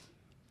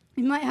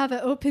 You might have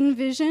an open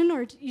vision,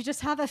 or you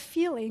just have a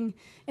feeling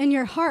in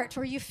your heart,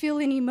 or you feel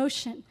an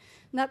emotion.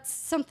 And that's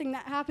something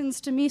that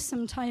happens to me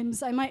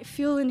sometimes. I might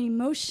feel an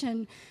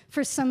emotion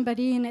for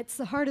somebody, and it's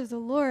the heart of the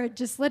Lord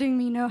just letting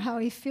me know how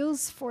he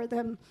feels for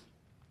them.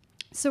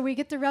 So we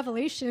get the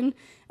revelation,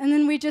 and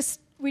then we just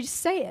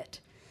say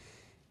it.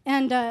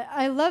 And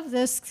I love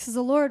this because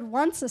the Lord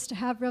wants us to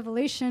have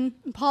revelation.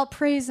 And Paul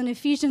prays in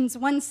Ephesians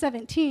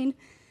 1:17.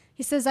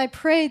 He says, I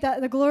pray that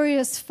the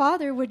glorious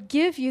Father would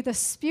give you the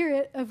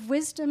spirit of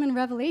wisdom and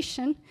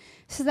revelation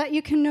so that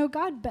you can know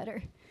God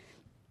better.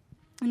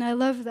 And I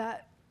love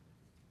that.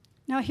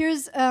 Now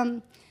here's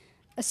a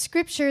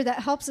scripture that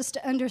helps us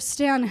to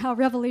understand how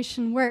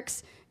revelation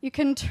works. You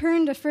can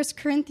turn to 1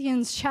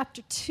 Corinthians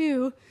chapter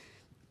 2,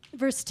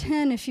 verse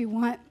 10 if you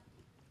want.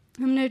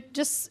 I'm going to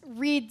just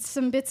read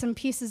some bits and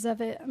pieces of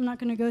it. I'm not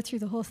going to go through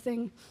the whole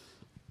thing.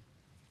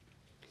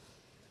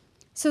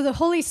 So the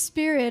Holy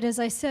Spirit, as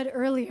I said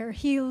earlier,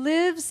 he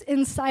lives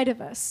inside of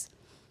us.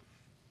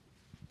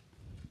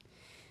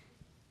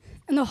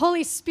 And the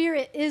Holy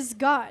Spirit is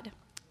God.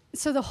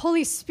 So the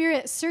Holy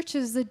Spirit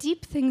searches the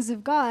deep things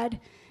of God,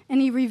 and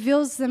he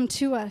reveals them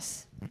to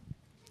us.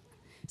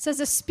 It says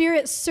the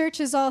Spirit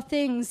searches all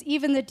things,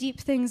 even the deep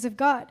things of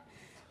God.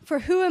 For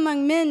who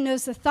among men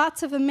knows the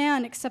thoughts of a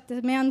man except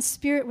the man's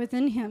spirit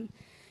within him?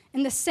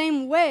 In the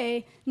same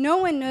way, no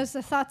one knows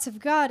the thoughts of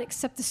God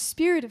except the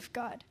Spirit of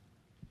God.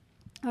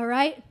 All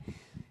right?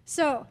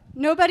 So,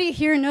 nobody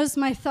here knows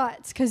my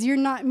thoughts because you're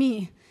not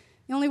me.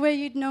 The only way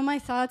you'd know my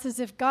thoughts is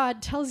if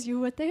God tells you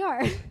what they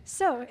are.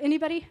 So,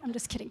 anybody? I'm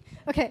just kidding.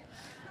 Okay.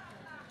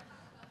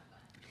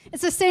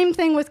 It's the same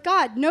thing with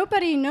God.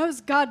 Nobody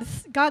knows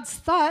God's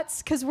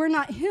thoughts because we're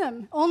not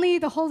him. Only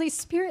the Holy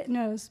Spirit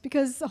knows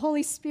because the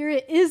Holy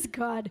Spirit is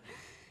God.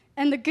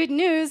 And the good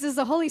news is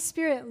the Holy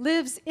Spirit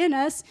lives in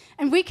us,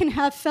 and we can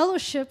have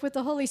fellowship with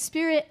the Holy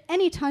Spirit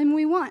anytime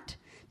we want.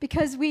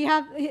 Because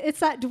it's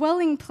that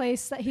dwelling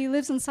place that he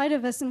lives inside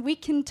of us, and we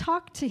can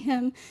talk to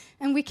him,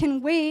 and we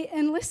can wait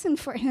and listen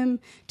for him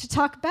to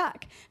talk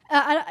back.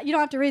 You don't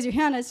have to raise your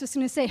hand. I was just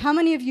going to say, how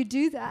many of you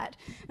do that?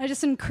 I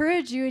just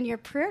encourage you in your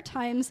prayer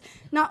times,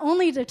 not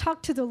only to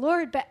talk to the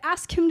Lord, but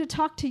ask him to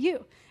talk to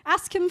you.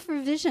 Ask him for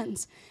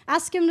visions.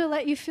 Ask him to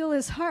let you feel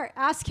his heart.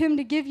 Ask him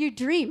to give you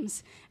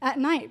dreams at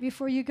night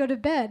before you go to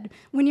bed.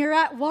 When you're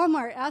at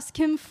Walmart, ask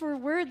him for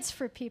words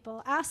for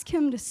people. Ask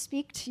him to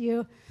speak to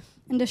you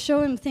and to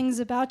show him things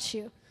about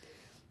you.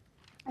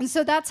 And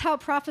so that's how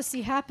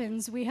prophecy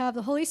happens. We have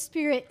the Holy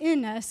Spirit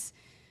in us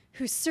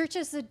who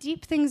searches the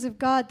deep things of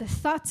God, the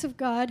thoughts of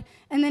God,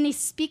 and then he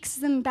speaks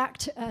them back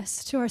to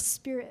us, to our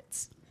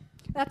spirits.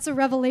 That's a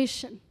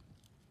revelation.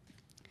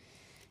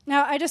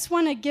 Now, I just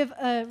want to give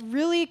a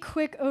really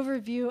quick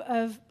overview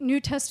of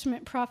New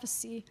Testament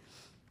prophecy,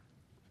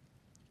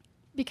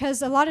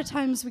 because a lot of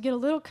times we get a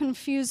little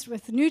confused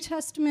with New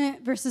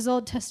Testament versus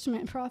Old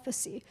Testament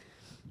prophecy.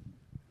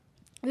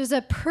 There's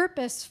a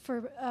purpose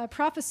for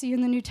prophecy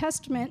in the New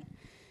Testament.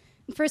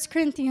 In 1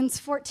 Corinthians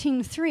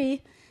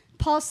 14:3,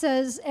 Paul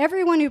says,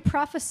 everyone who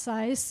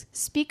prophesies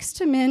speaks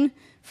to men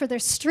for their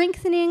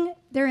strengthening,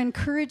 their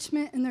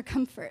encouragement, and their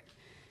comfort.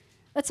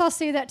 Let's all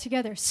say that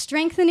together.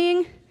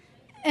 Strengthening,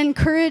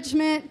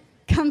 encouragement,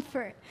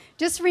 comfort.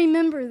 Just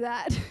remember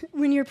that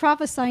when you're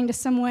prophesying to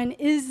someone,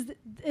 is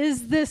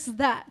this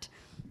that?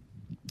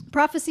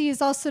 Prophecy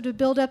is also to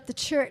build up the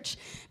church.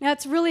 Now,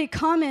 it's really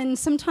common.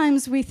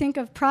 Sometimes we think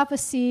of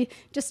prophecy,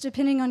 just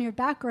depending on your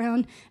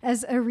background,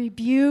 as a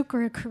rebuke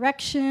or a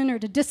correction or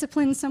to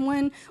discipline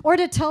someone or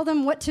to tell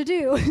them what to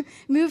do.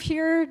 Move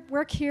here,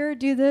 work here,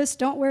 do this,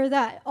 don't wear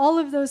that. All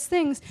of those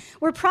things.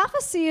 Where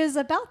prophecy is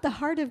about the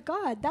heart of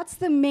God. That's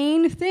the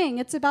main thing.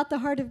 It's about the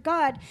heart of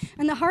God.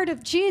 And the heart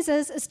of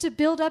Jesus is to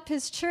build up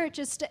his church,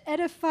 is to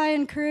edify,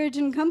 encourage,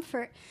 and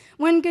comfort.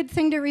 One good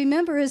thing to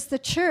remember is the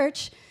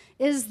church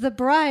is the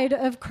bride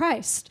of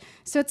Christ.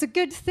 So it's a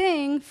good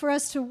thing for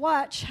us to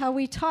watch how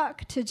we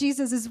talk to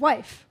Jesus'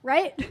 wife,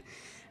 right?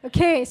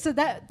 Okay, so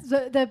that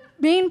the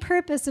main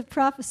purpose of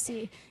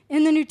prophecy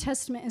in the New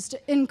Testament is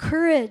to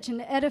encourage and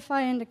to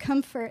edify and to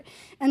comfort.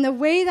 And the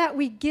way that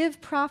we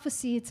give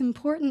prophecy, it's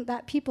important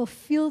that people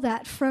feel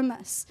that from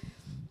us.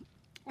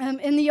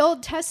 In the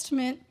Old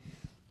Testament,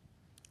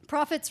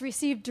 prophets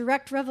received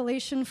direct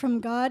revelation from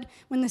God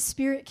when the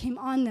Spirit came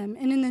on them.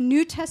 And in the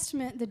New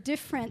Testament, the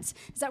difference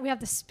is that we have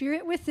the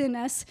Spirit within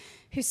us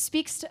who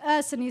speaks to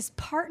us, and he's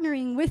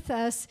partnering with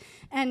us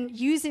and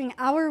using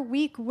our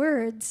weak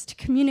words to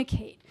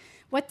communicate.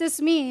 What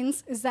this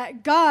means is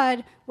that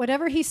God,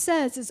 whatever he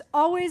says, is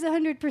always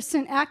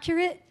 100%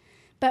 accurate,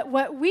 but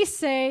what we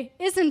say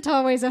isn't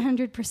always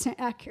 100%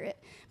 accurate.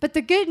 But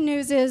the good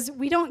news is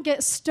we don't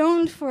get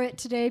stoned for it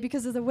today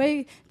because of the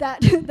way that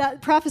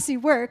that prophecy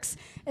works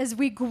as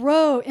we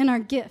grow in our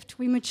gift.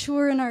 We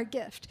mature in our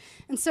gift.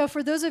 And so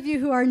for those of you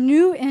who are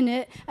new in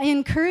it, I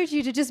encourage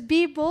you to just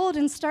be bold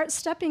and start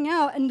stepping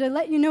out and to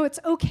let you know it's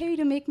okay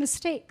to make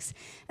mistakes.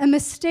 A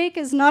mistake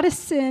is not a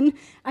sin.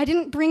 I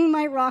didn't bring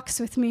my rocks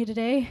with me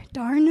today.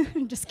 Darn.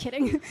 I'm just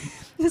kidding.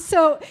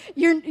 So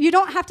you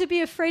don't have to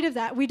be afraid of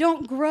that. We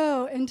don't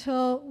grow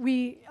until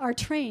we are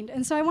trained.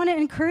 And so I want to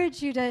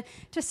encourage you to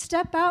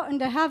step out and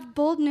to have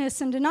boldness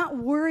and to not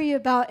worry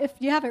about if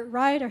you have it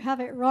right or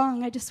have it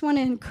wrong. I just want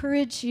to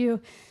encourage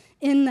you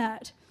in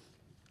that.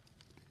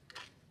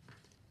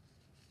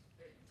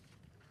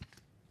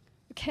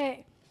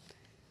 Okay.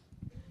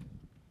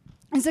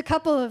 There's a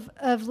couple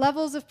of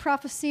levels of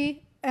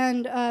prophecy,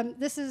 and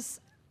this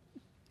is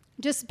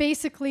just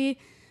basically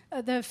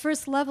the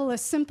first level is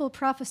simple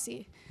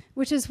prophecy,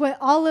 which is what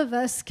all of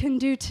us can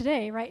do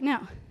today, right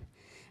now.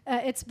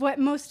 It's what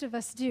most of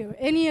us do.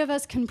 Any of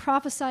us can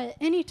prophesy at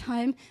any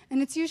time,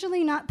 and it's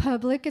usually not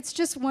public. It's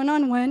just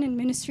one-on-one in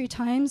ministry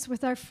times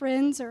with our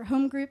friends or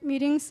home group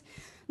meetings.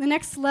 The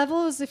next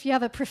level is if you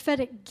have a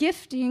prophetic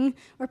gifting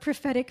or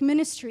prophetic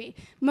ministry.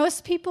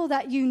 Most people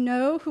that you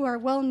know who are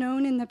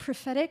well-known in the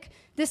prophetic,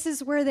 this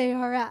is where they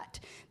are at.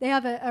 They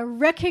have a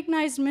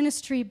recognized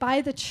ministry by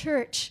the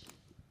church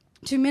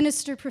to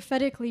minister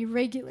prophetically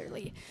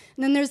regularly.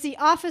 And then there's the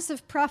office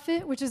of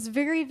prophet, which is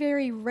very,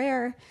 very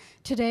rare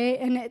today,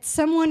 and it's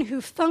someone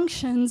who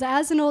functions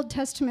as an Old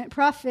Testament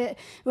prophet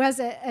who has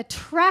a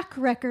track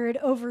record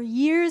over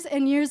years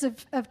and years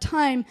of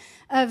time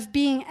of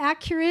being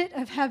accurate,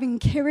 of having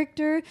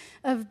character,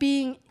 of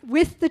being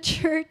with the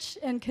church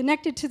and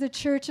connected to the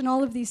church and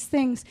all of these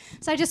things.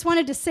 So I just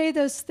wanted to say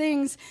those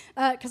things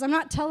because I'm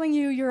not telling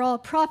you you're all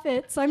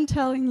prophets. I'm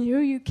telling you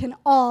you can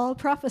all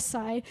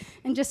prophesy,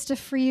 and just to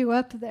free you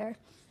up there.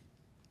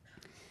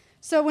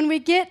 So when we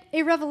get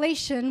a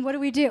revelation,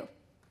 what do?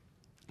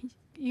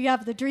 You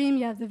have the dream,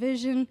 you have the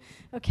vision,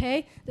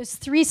 okay? There's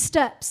 3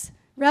 steps: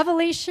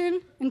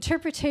 revelation,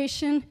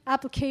 interpretation,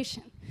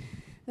 application.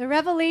 The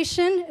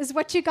revelation is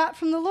what you got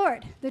from the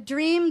Lord. The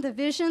dream, the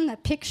vision, the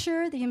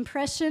picture, the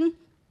impression.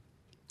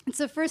 It's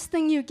the first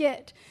thing you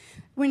get.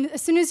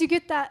 As soon as you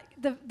get that,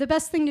 the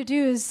best thing to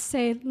do is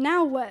say,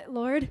 now what,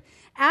 Lord?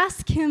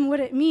 Ask him what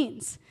it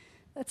means.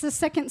 That's the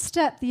second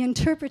step, the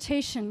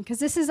interpretation, because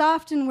this is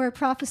often where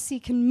prophecy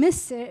can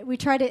miss it. We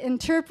try to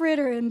interpret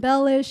or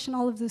embellish and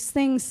all of those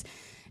things.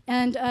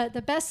 And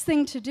the best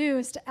thing to do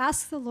is to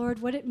ask the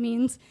Lord what it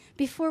means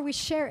before we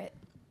share it.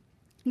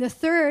 The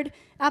third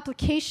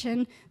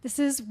application, this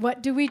is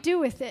what do we do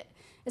with it?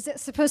 Is it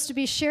supposed to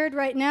be shared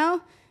right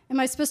now? Am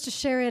I supposed to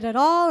share it at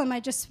all? Am I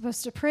just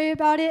supposed to pray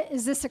about it?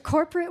 Is this a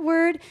corporate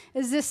word?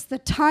 Is this the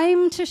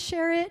time to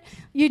share it?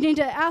 You need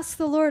to ask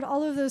the Lord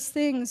all of those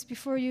things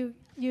before you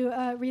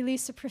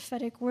release a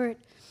prophetic word.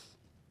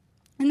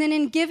 And then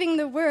in giving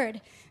the word,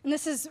 and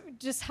this is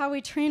just how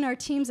we train our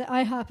teams at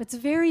IHOP, it's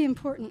very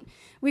important.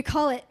 We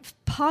call it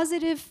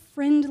positive,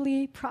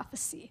 friendly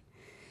prophecy.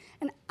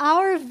 And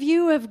our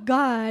view of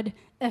God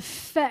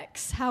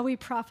affects how we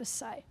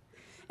prophesy.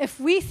 If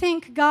we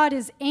think God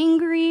is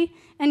angry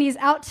and he's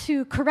out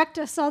to correct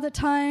us all the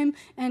time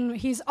and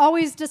he's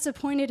always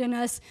disappointed in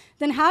us,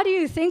 then how do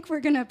you think we're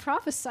going to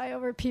prophesy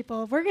over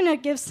people? We're going to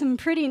give some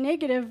pretty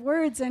negative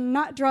words and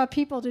not draw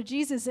people to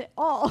Jesus at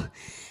all.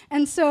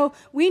 And so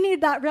we need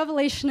that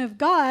revelation of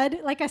God.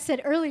 Like I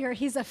said earlier,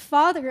 he's a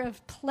father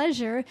of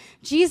pleasure.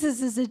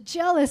 Jesus is a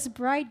jealous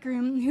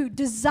bridegroom who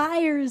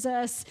desires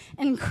us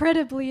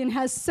incredibly and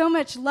has so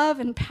much love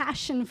and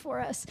passion for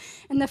us.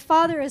 And the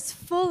Father is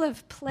full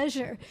of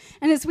pleasure.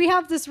 And as we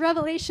have this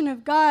revelation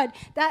of God,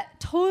 that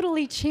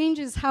totally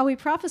changes how we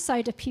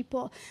prophesy to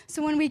people.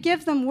 So when we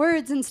give them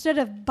words, instead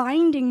of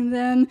binding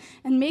them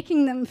and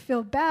making them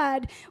feel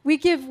bad, we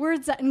give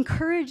words that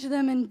encourage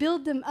them and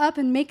build them up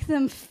and make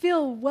them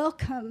feel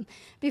welcome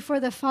before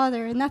the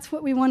Father. And that's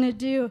what we want to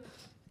do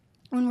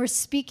when we're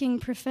speaking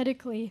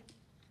prophetically.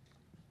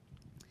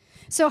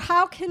 So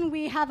how can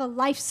we have a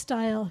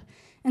lifestyle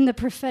in the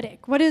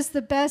prophetic? What is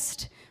the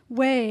best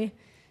way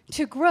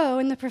to grow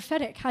in the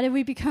prophetic? How do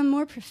we become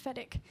more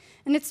prophetic?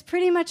 And it's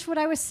pretty much what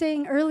I was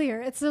saying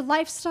earlier. It's a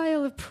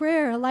lifestyle of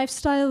prayer, a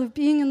lifestyle of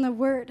being in the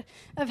Word,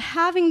 of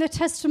having the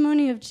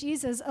testimony of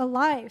Jesus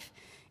alive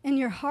in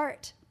your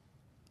heart.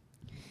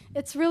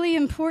 It's really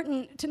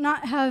important to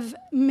not have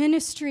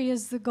ministry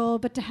as the goal,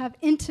 but to have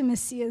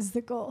intimacy as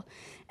the goal.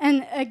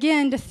 And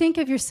again, to think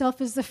of yourself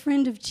as the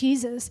friend of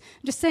Jesus.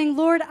 Just saying,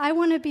 Lord, I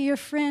want to be your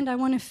friend. I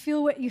want to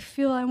feel what you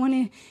feel. I want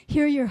to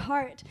hear your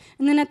heart.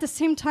 And then at the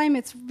same time,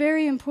 it's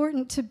very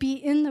important to be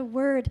in the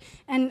Word.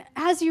 And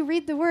as you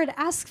read the Word,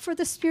 ask for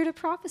the spirit of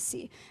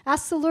prophecy.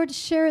 Ask the Lord to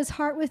share his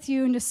heart with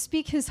you and to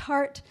speak his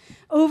heart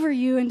over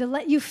you and to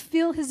let you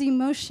feel his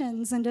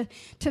emotions and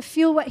to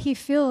feel what he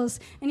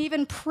feels. And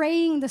even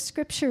praying the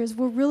scriptures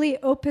will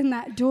really open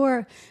that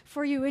door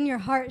for you in your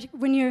heart.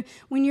 When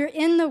you're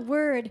in the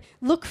Word,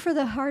 look for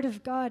the heart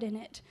of God in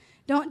it.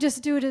 Don't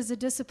just do it as a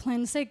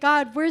discipline. Say,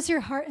 God, where's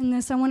your heart in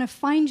this? I want to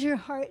find your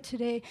heart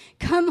today.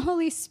 Come,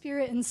 Holy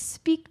Spirit, and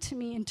speak to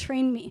me and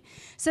train me.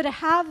 So to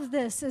have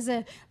this as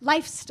a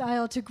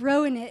lifestyle, to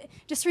grow in it,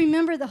 just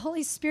remember the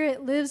Holy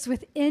Spirit lives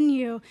within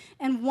you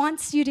and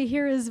wants you to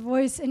hear his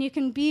voice, and you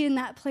can be in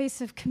that place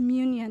of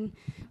communion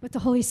with the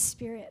Holy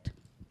Spirit.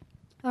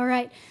 All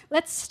right,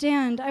 let's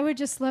stand. I would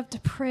just love to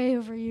pray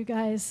over you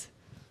guys.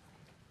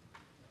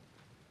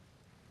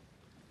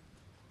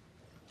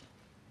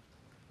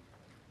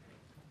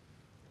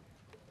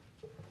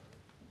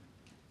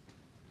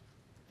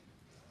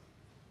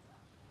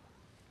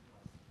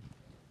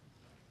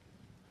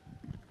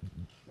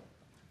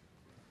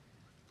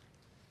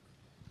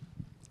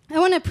 I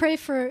want to pray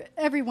for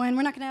everyone.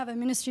 We're not going to have a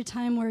ministry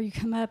time where you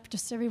come up,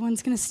 just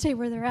everyone's going to stay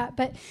where they're at.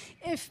 But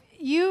if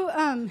you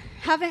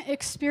haven't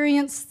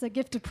experienced the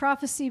gift of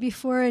prophecy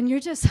before and you're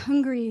just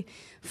hungry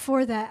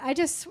for that, I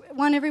just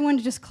want everyone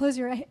to just close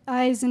your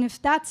eyes. And if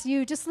that's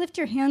you, just lift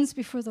your hands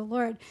before the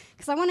Lord,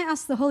 because I want to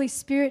ask the Holy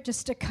Spirit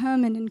just to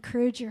come and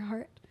encourage your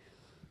heart.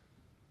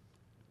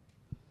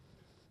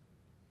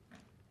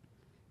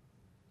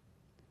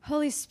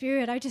 Holy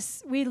Spirit,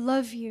 we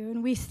love you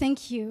and we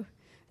thank you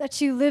that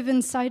you live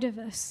inside of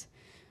us.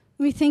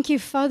 We thank you,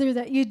 Father,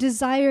 that you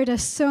desired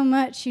us so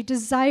much. You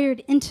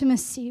desired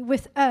intimacy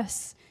with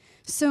us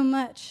so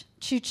much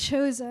that you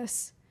chose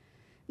us,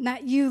 and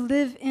that you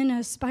live in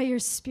us by your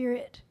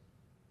Spirit.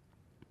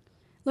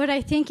 Lord,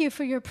 I thank you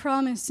for your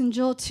promise in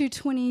Joel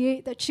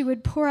 2:28 that you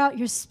would pour out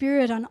your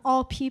Spirit on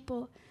all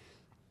people,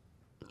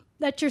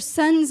 that your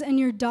sons and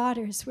your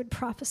daughters would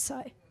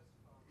prophesy.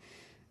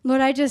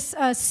 Lord, I just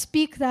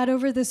speak that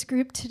over this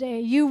group today.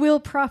 You will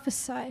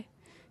prophesy.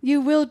 You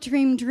will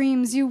dream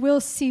dreams. You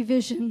will see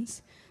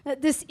visions.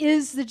 That this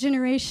is the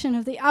generation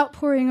of the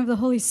outpouring of the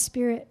Holy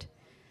Spirit.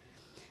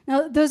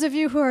 Now, those of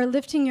you who are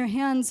lifting your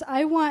hands,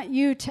 I want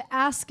you to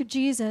ask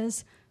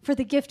Jesus for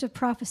the gift of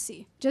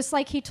prophecy, just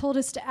like he told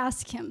us to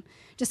ask him.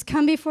 Just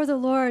come before the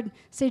Lord,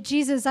 say,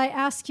 Jesus, I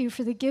ask you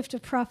for the gift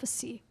of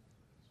prophecy.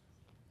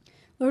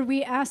 Lord,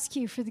 we ask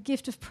you for the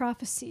gift of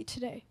prophecy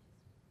today.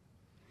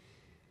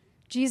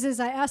 Jesus,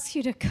 I ask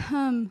you to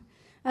come.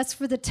 Ask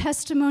for the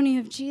testimony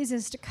of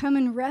Jesus to come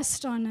and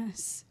rest on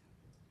us.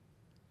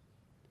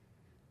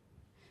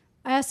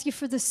 I ask you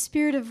for the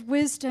spirit of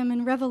wisdom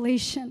and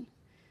revelation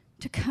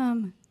to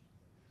come.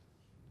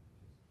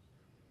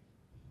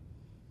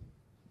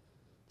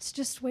 Let's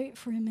just wait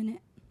for a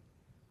minute.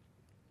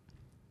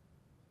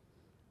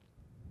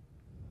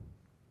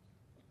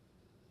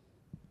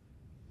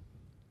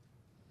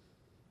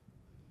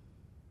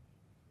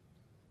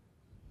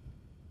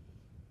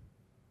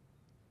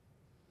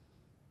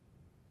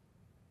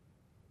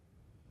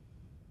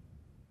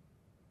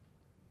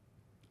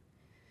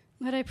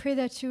 Lord, I pray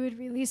that you would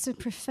release a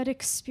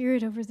prophetic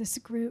spirit over this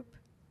group.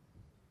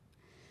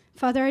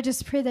 Father, I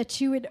just pray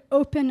that you would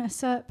open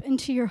us up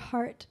into your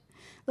heart.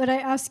 Lord, I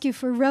ask you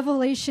for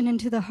revelation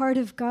into the heart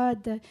of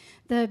God,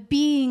 the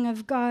being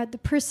of God, the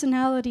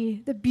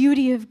personality, the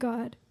beauty of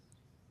God.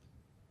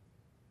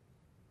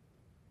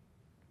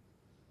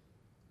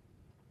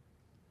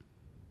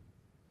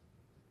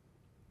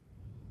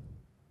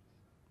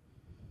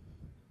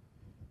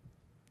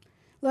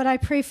 Lord, I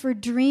pray for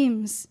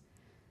dreams.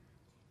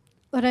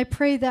 Lord, I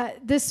pray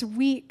that this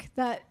week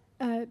that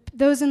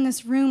those in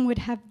this room would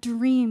have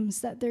dreams,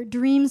 that their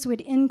dreams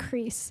would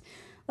increase.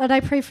 Lord, I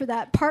pray for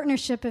that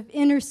partnership of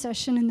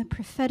intercession and the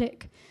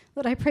prophetic.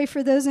 Lord, I pray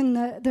for those in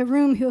the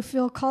room who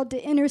feel called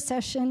to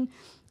intercession.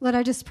 Lord,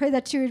 I just pray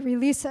that you would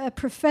release a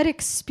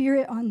prophetic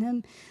spirit on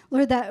them.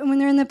 Lord, that when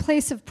they're in the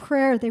place of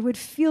prayer, they would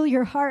feel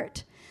your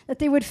heart, that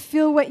they would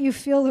feel what you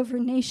feel over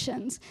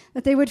nations,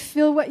 that they would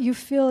feel what you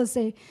feel as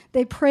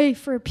they pray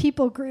for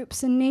people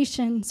groups and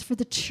nations, for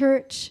the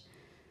church.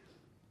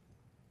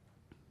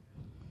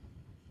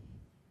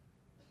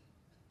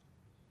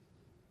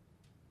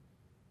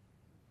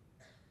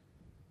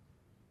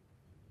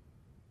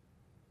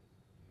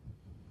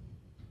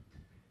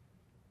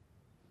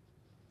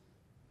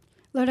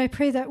 Lord, I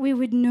pray that we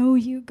would know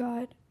you,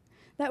 God,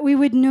 that we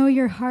would know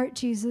your heart,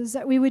 Jesus,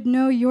 that we would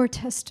know your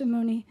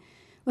testimony,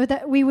 Lord,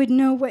 that we would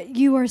know what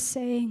you are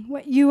saying,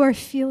 what you are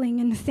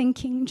feeling and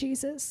thinking,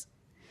 Jesus.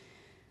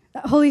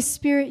 That, Holy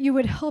Spirit, you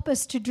would help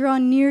us to draw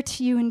near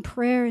to you in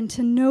prayer and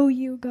to know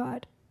you,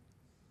 God.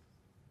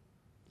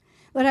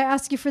 Lord, I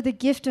ask you for the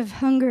gift of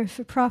hunger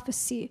for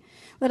prophecy.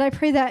 Lord, I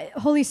pray that,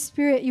 Holy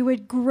Spirit, you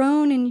would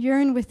groan and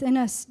yearn within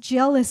us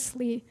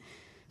jealously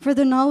for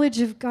the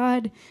knowledge of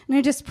God. And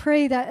I just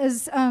pray that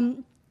as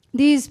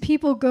these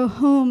people go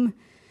home,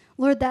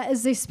 Lord, that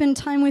as they spend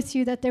time with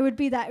you, that there would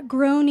be that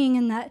groaning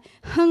and that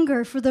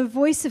hunger for the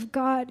voice of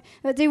God,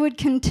 that they would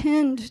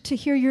contend to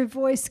hear your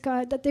voice,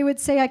 God, that they would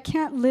say, I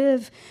can't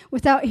live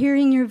without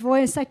hearing your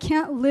voice. I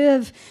can't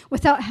live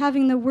without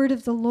having the word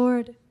of the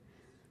Lord.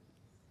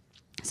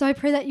 So I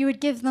pray that you would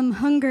give them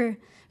hunger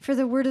for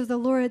the word of the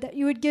Lord, that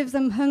you would give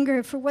them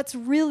hunger for what's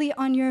really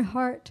on your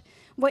heart,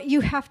 what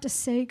you have to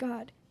say,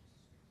 God.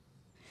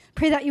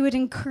 Pray that you would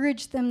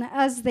encourage them that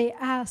as they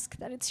ask,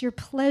 that it's your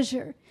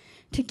pleasure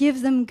to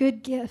give them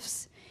good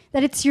gifts,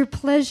 that it's your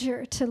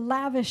pleasure to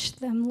lavish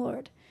them,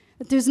 Lord,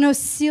 that there's no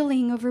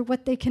ceiling over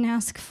what they can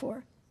ask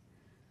for.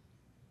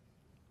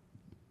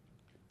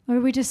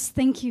 Lord, we just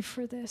thank you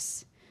for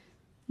this.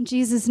 In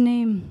Jesus'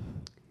 name,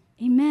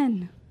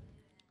 amen.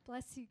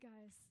 Bless you guys.